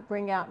black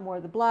bring out more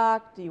of the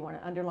black? Do you want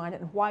to underline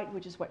it in white,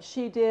 which is what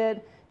she did?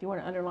 Do you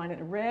want to underline it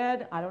in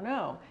red? I don't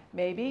know,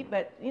 maybe,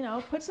 but you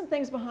know, put some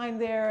things behind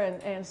there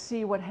and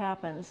see what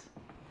happens.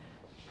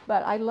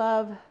 But I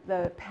love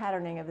the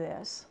patterning of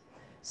this.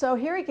 So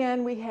here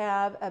again, we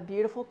have a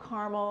beautiful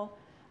caramel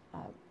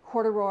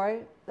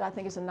corduroy that I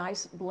think is a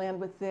nice blend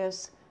with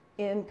this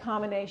in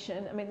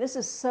combination. I mean, this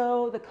is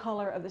so the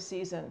color of the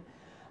season.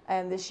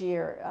 And this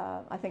year,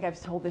 I think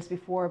I've told this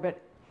before, but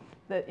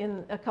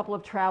in a couple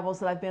of travels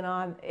that I've been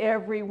on,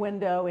 every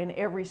window in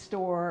every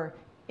store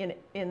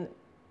in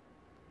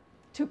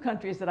 2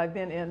 countries that I've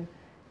been in,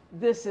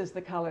 this is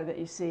the color that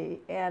you see.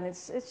 And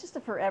it's just a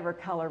forever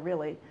color,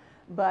 really.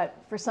 But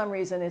for some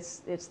reason,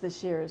 it's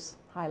this year's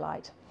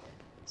highlight.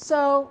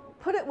 So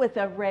put it with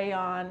a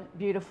rayon,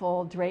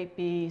 beautiful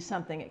drapey,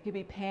 something. It could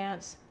be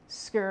pants,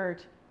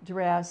 skirt,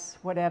 dress,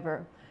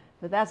 whatever.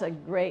 But that's a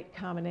great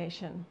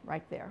combination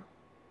right there.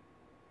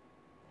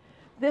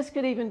 This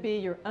could even be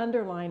your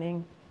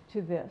underlining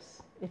to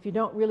this. If you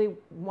don't really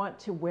want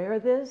to wear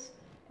this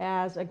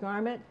as a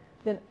garment,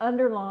 then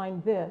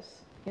underline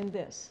this in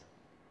this.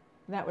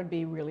 That would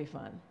be really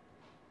fun.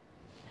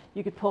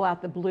 You could pull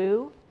out the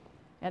blue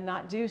and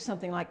not do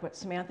something like what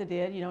Samantha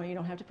did. You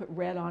don't have to put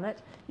red on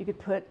it. You could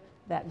put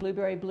that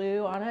blueberry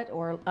blue on it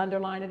or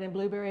underline it in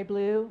blueberry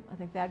blue. I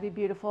think that'd be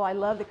beautiful. I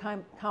love the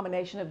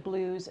combination of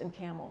blues and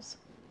camels.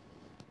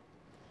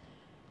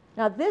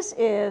 Now this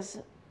is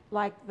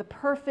like the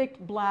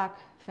perfect black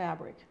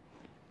fabric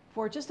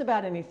for just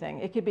about anything.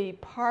 It could be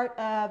part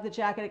of the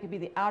jacket. It could be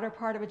the outer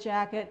part of a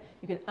jacket.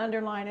 You could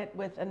underline it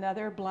with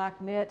another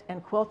black knit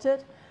and quilt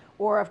it.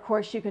 Or of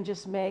course you can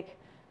just make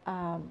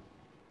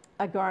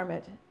a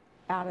garment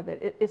out of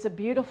it. It's a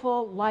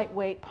beautiful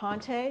lightweight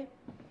ponte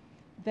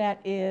that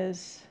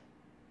is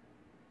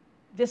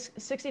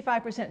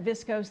 65%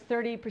 viscose,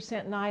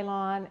 30%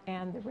 nylon,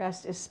 and the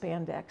rest is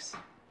spandex.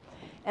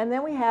 And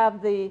then we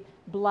have the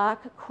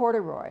black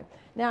corduroy.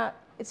 Now,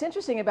 it's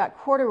interesting about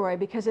corduroy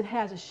because it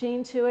has a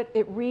sheen to it.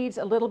 It reads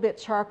a little bit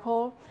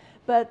charcoal,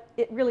 but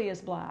it really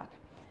is black.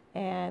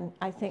 And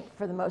I think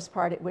for the most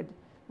part it would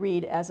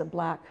read as a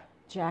black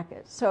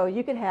jacket. So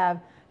you could have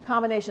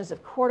combinations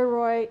of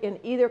corduroy in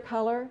either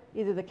color,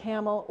 either the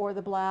camel or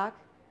the black,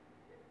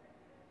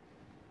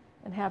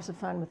 and have some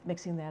fun with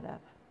mixing that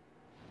up.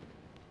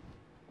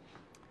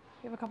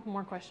 We have a couple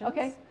more questions.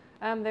 Okay.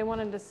 They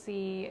wanted to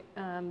see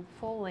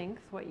full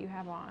length what you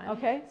have on.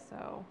 Okay.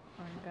 So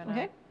I'm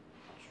gonna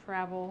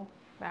travel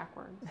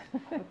backwards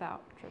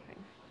without tripping.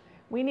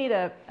 We need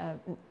a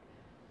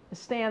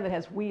stand that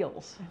has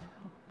wheels.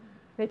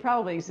 They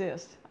probably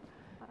exist.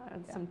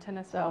 Some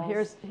tennis So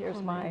balls.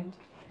 here's my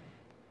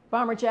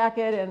bomber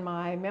jacket and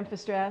my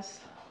Memphis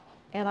dress,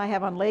 and I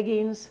have on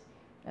leggings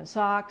and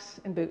socks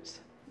and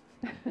boots.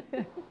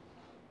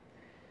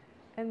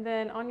 And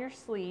then on your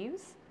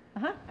sleeves,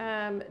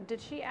 did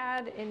she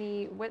add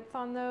any width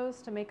on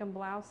those to make them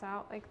blouse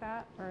out like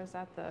that, or is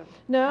that the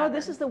No, pattern?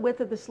 this is the width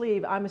of the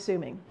sleeve, I'm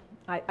assuming.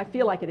 I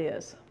feel like it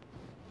is.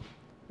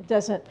 It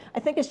doesn't, I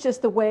think it's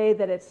just the way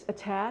that it's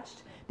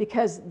attached,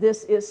 because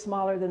this is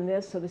smaller than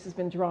this, so this has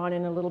been drawn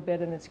in a little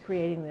bit and it's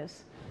creating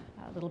this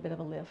little bit of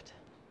a lift.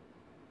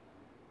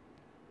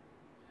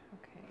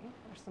 Okay.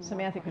 There's some more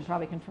Samantha could questions.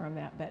 probably confirm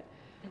that, but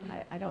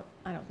I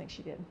don't think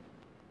she did.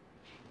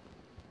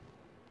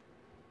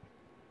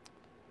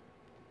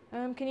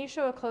 Can you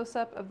show a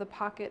close-up of the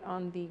pocket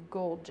on the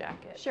gold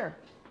jacket? Sure.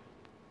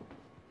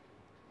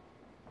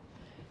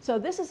 So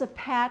this is a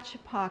patch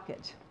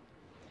pocket.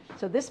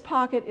 So this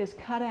pocket is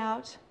cut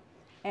out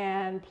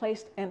and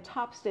placed and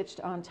top stitched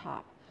on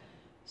top.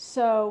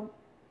 So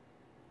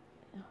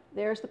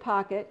there's the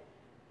pocket.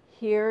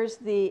 Here's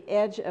the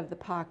edge of the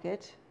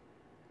pocket.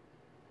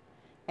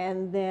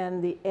 And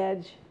then the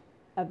edge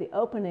of the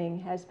opening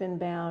has been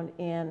bound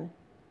in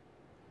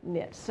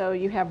knit. So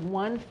you have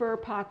one fur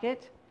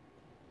pocket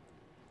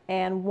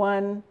and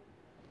one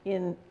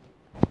in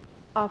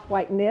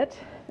off-white knit.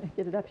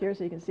 Get it up here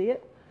so you can see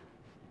it.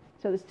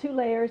 So there's 2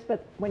 layers,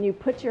 but when you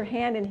put your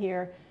hand in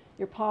here,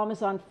 your palm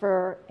is on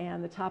fur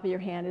and the top of your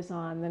hand is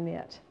on the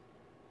knit.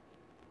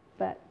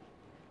 But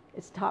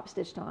it's top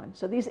stitched on.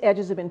 So these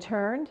edges have been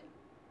turned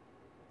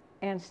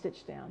and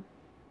stitched down.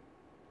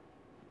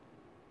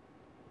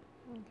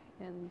 Okay.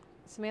 And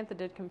Samantha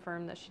did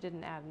confirm that she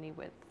didn't add any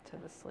width to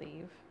the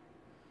sleeve.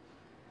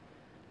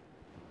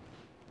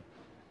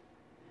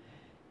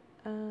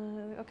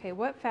 Okay,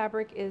 what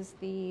fabric is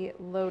the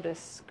lotus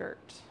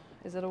skirt?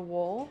 Is it a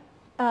wool?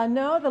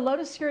 No, the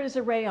lotus skirt is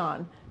a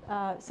rayon,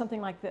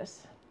 something like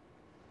this.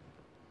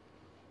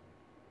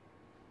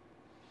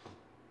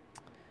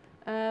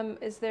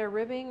 Is there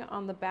ribbing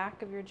on the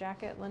back of your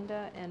jacket,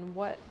 Linda? And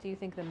what do you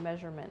think the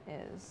measurement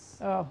is?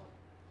 Oh,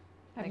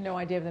 I have no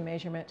idea of the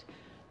measurement.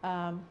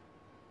 I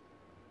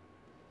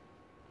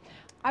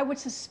would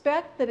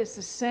suspect that it's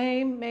the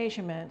same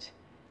measurement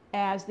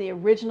as the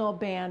original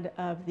band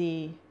of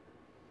the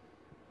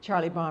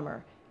Charlie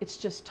Bomber. It's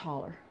just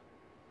taller.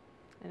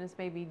 And it's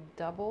maybe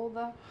double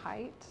the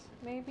height,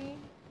 maybe?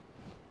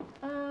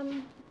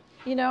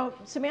 You know,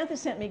 Samantha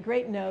sent me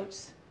great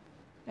notes.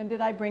 And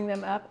did I bring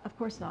them up? Of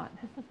course not.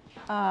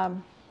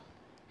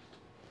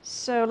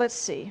 So let's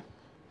see.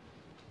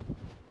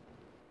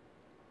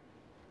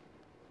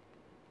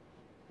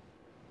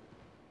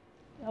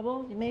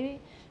 Double, maybe?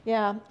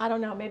 Yeah, I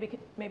don't know.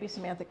 Maybe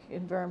Samantha could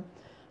confirm.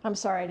 I'm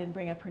sorry I didn't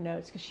bring up her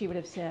notes because she would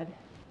have said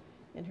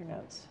in her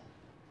notes.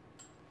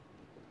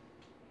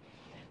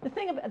 The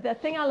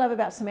thing I love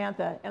about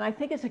Samantha, and I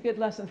think it's a good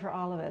lesson for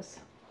all of us,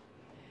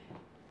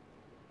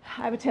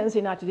 I have a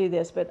tendency not to do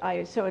this, but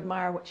I so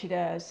admire what she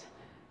does,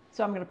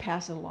 so I'm going to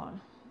pass it along.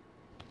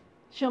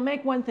 She'll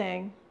make one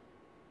thing,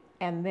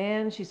 and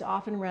then she's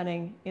off and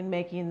running in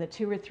making the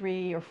 2 or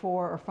 3 or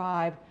 4 or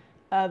 5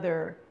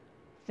 other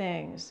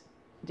things,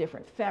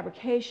 different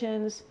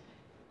fabrications,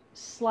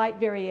 slight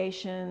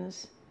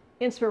variations,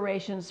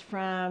 inspirations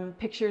from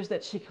pictures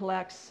that she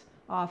collects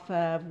off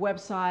of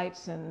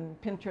websites and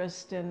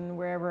Pinterest and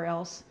wherever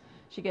else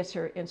she gets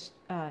her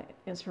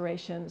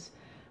inspirations.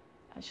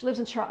 She lives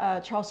in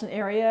Charleston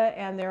area,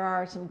 and there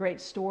are some great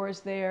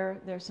stores there.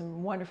 There's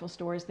some wonderful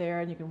stores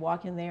there, and you can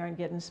walk in there and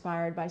get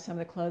inspired by some of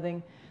the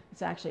clothing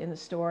that's actually in the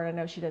store. And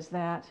I know she does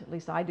that. At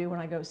least I do when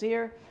I go see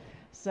her.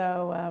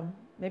 So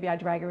maybe I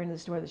drag her into the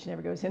store that she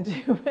never goes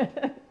into.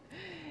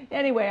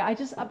 Anyway,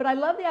 but I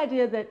love the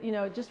idea that, you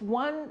know, just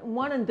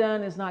one and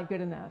done is not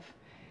good enough.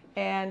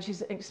 And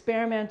she's an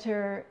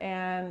experimenter,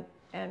 and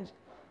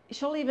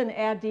she'll even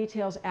add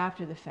details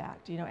after the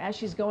fact. You know, as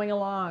she's going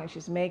along,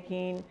 she's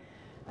making.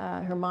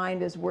 Her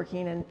mind is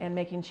working and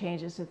making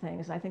changes to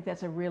things. I think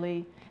that's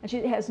and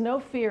she has no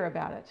fear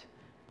about it.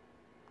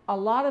 A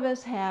lot of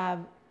us have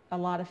a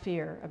lot of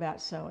fear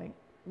about sewing.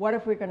 What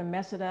if we're going to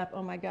mess it up?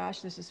 Oh my gosh,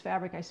 this is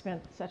fabric I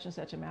spent such and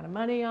such amount of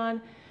money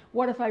on.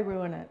 What if I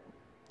ruin it?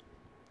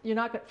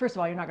 First of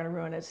all, you're not going to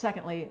ruin it.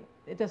 Secondly,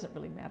 it doesn't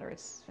really matter.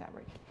 It's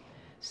fabric.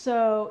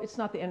 So it's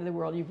not the end of the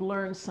world. You've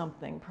learned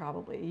something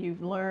probably.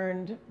 You've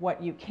learned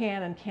what you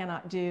can and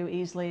cannot do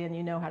easily, and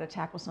you know how to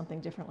tackle something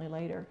differently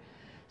later.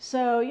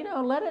 So, you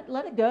know, let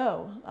it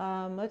go.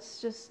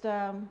 Let's just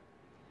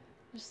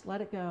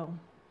let it go.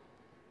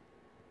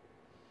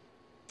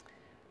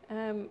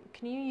 Can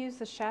you use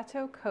the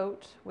chateau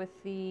coat with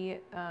the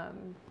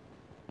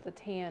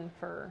tan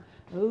fur?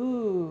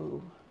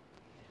 Ooh,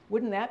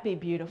 wouldn't that be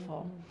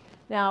beautiful? Mm-hmm.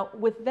 Now,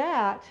 with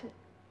that,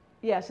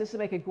 yes, this would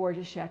make a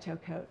gorgeous chateau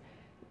coat.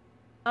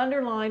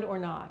 Underlined or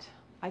not,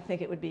 I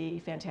think it would be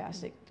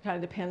fantastic. It kind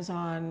of depends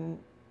on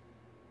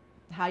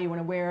how you want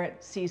to wear it,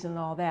 season, and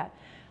all that.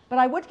 But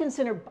I would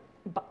consider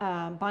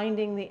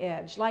binding the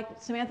edge, like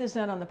Samantha's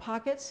done on the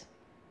pockets,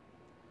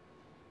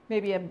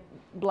 maybe a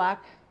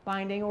black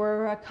binding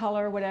or a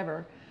color,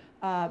 whatever,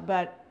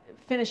 but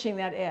finishing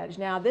that edge.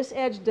 Now, this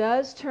edge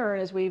does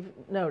turn, as we've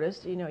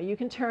noticed. You know, you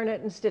can turn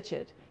it and stitch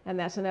it, and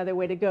that's another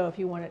way to go if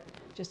you want it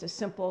just a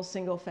simple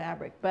single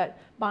fabric. But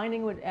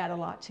binding would add a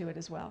lot to it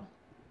as well.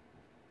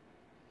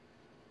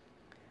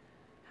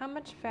 How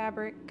much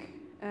fabric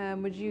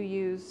would you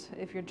use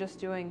if you're just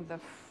doing the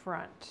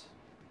front?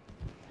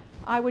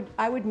 I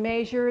would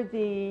measure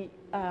the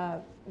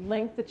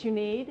length that you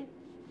need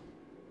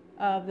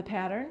of the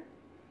pattern,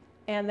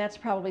 and that's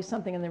probably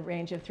something in the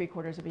range of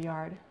 3/4 of a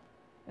yard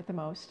at the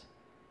most.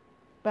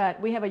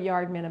 But we have a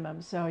yard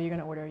minimum, so you're going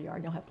to order a yard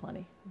and you'll have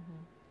plenty.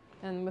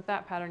 Mm-hmm. And with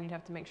that pattern, you'd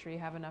have to make sure you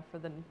have enough for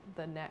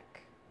the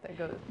neck that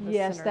goes.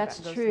 Yes,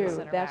 that's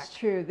true. That's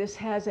true. This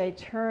has a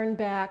turn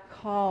back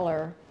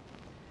collar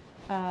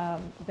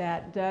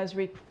that does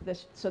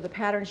so the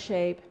pattern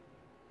shape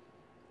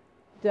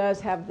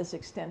does have this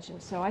extension.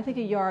 So I think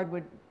a yard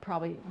would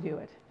probably do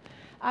it.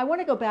 I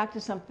want to go back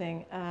to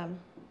something.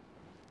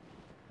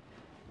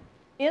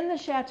 In the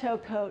chateau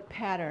coat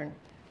pattern,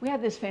 we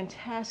have this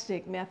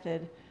fantastic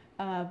method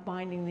of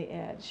binding the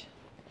edge.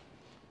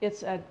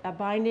 It's a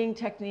binding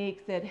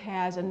technique that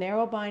has a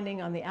narrow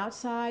binding on the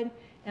outside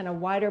and a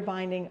wider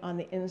binding on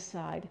the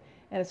inside.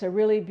 And it's a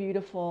really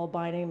beautiful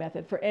binding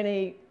method for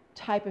any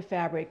type of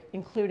fabric,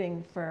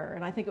 including fur.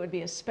 And I think it would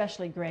be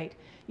especially great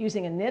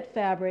using a knit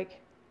fabric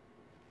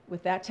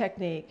with that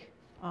technique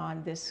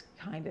on this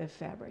kind of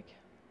fabric.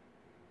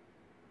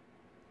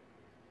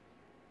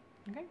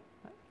 Okay.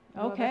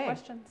 No other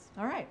questions?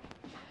 All right.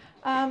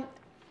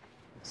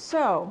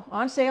 So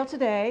on sale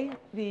today,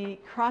 the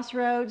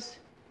Crossroads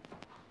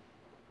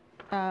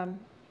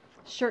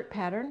shirt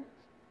pattern.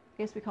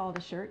 I guess we call it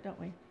a shirt, don't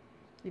we?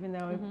 Even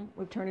though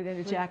we've turned it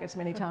into jackets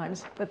many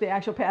times, but the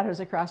actual pattern is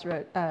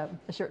a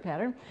shirt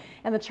pattern.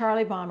 And the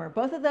Charlie Bomber.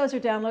 Both of those are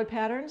download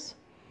patterns.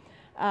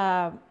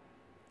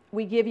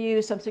 We give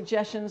you some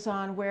suggestions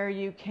on where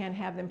you can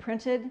have them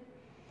printed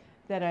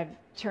that have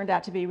turned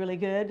out to be really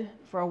good.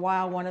 For a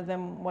while, one of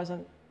them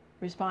wasn't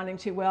responding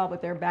too well,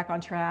 but they're back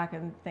on track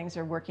and things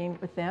are working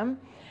with them.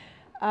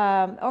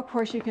 Of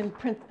course, you can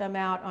print them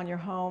out on your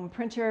home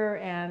printer,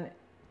 and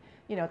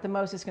you know, at the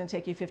most it's going to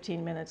take you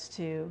 15 minutes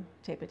to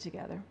tape it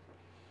together.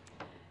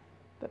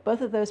 But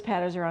both of those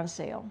patterns are on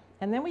sale.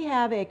 And then we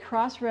have a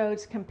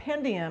Crossroads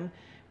compendium,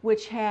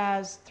 which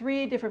has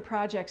 3 different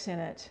projects in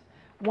it.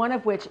 One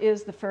of which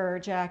is the fur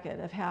jacket,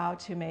 of how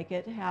to make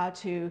it, how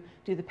to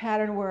do the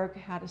pattern work,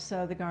 how to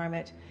sew the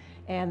garment.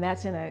 And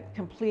that's in a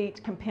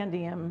complete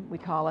compendium, we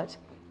call it,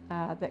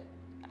 that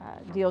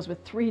deals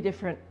with 3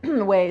 different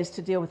ways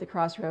to deal with the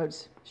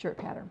Crossroads shirt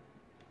pattern.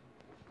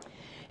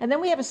 And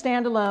then we have a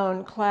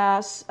standalone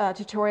class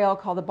tutorial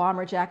called the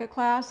Bomber Jacket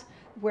class,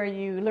 where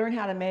you learn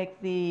how to make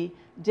the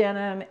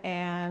denim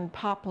and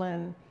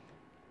poplin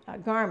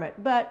garment.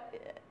 But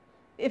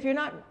if you're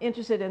not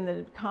interested in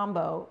the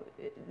combo,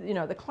 you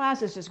know, the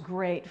class is just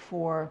great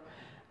for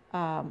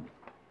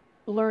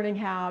learning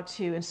how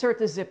to insert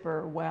the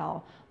zipper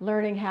well,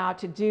 learning how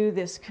to do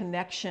this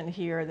connection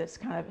here that's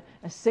kind of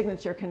a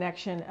signature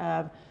connection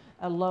of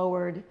a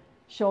lowered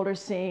shoulder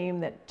seam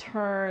that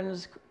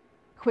turns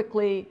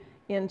quickly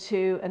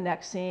into a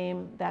neck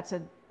seam.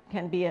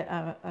 Can be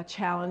a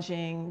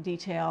challenging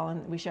detail,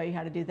 and we show you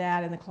how to do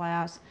that in the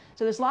class.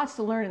 So there's lots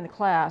to learn in the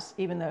class,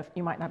 even though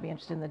you might not be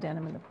interested in the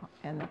denim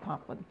and the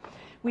poplin.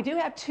 We do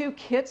have 2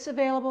 kits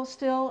available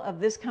still of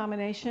this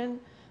combination,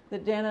 the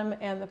denim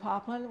and the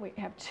poplin. We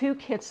have 2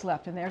 kits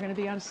left, and they're going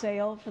to be on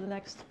sale for the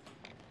next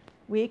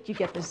week. You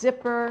get the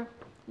zipper,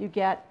 you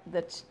get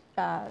the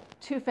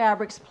 2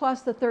 fabrics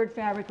plus the 3rd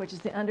fabric, which is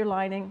the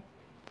underlining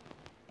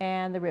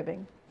and the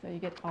ribbing. So you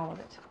get all of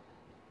it.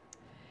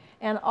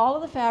 And all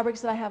of the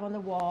fabrics that I have on the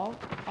wall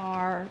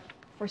are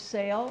for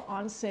sale,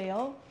 on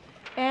sale.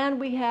 And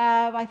we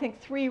have, I think,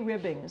 3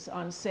 ribbings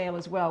on sale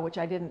as well, which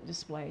I didn't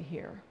display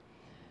here.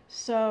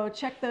 So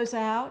check those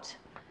out.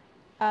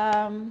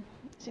 It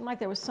seemed like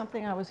there was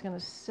something I was going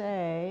to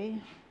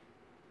say.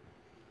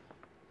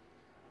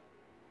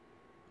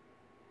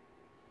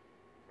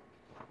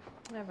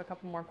 I have a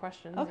couple more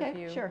questions. Okay, if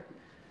you sure.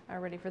 are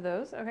ready for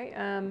those. Okay.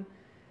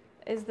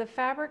 Is the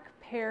fabric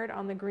paired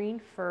on the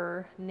green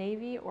fur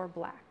navy or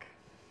black?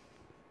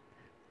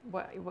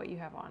 What you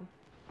have on?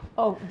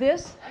 Oh,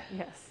 this?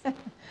 Yes.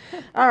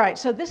 All right.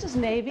 So this is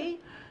navy,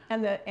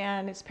 and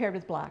it's paired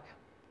with black.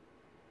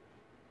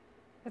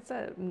 It's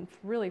a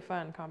really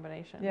fun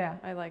combination. Yeah,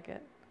 I like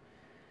it.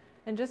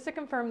 And just to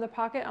confirm, the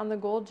pocket on the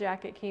gold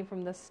jacket came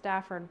from the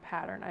Stafford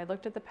pattern. I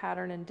looked at the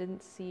pattern and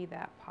didn't see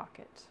that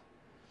pocket.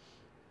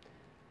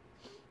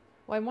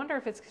 Well, I wonder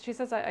if it's, she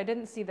says I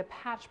didn't see the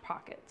patch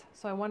pocket,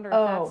 so I wonder if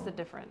that's the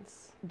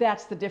difference.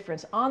 That's the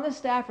difference. On the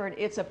Stafford,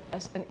 it's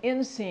an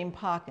inseam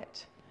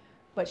pocket,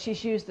 but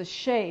she's used the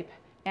shape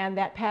and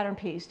that pattern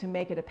piece to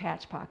make it a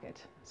patch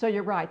pocket. So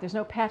you're right, there's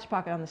no patch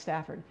pocket on the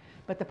Stafford,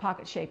 but the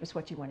pocket shape is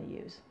what you want to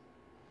use.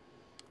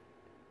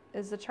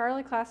 Is the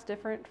Charlie class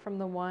different from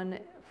the one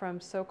from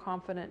So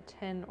Confident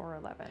 10 or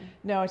 11?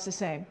 No, it's the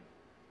same.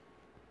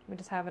 We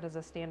just have it as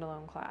a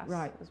standalone class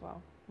as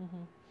well.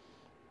 Mm-hmm.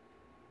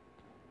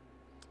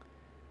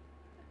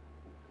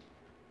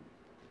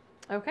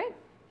 Okay.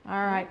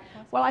 All right.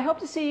 Well, I hope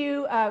to see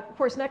you, of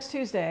course, next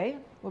Tuesday.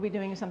 We'll be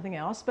doing something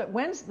else. But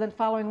the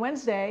following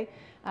Wednesday,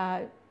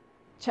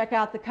 check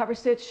out the cover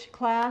stitch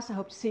class. I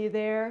hope to see you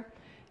there.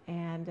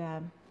 And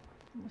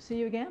we'll see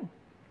you again.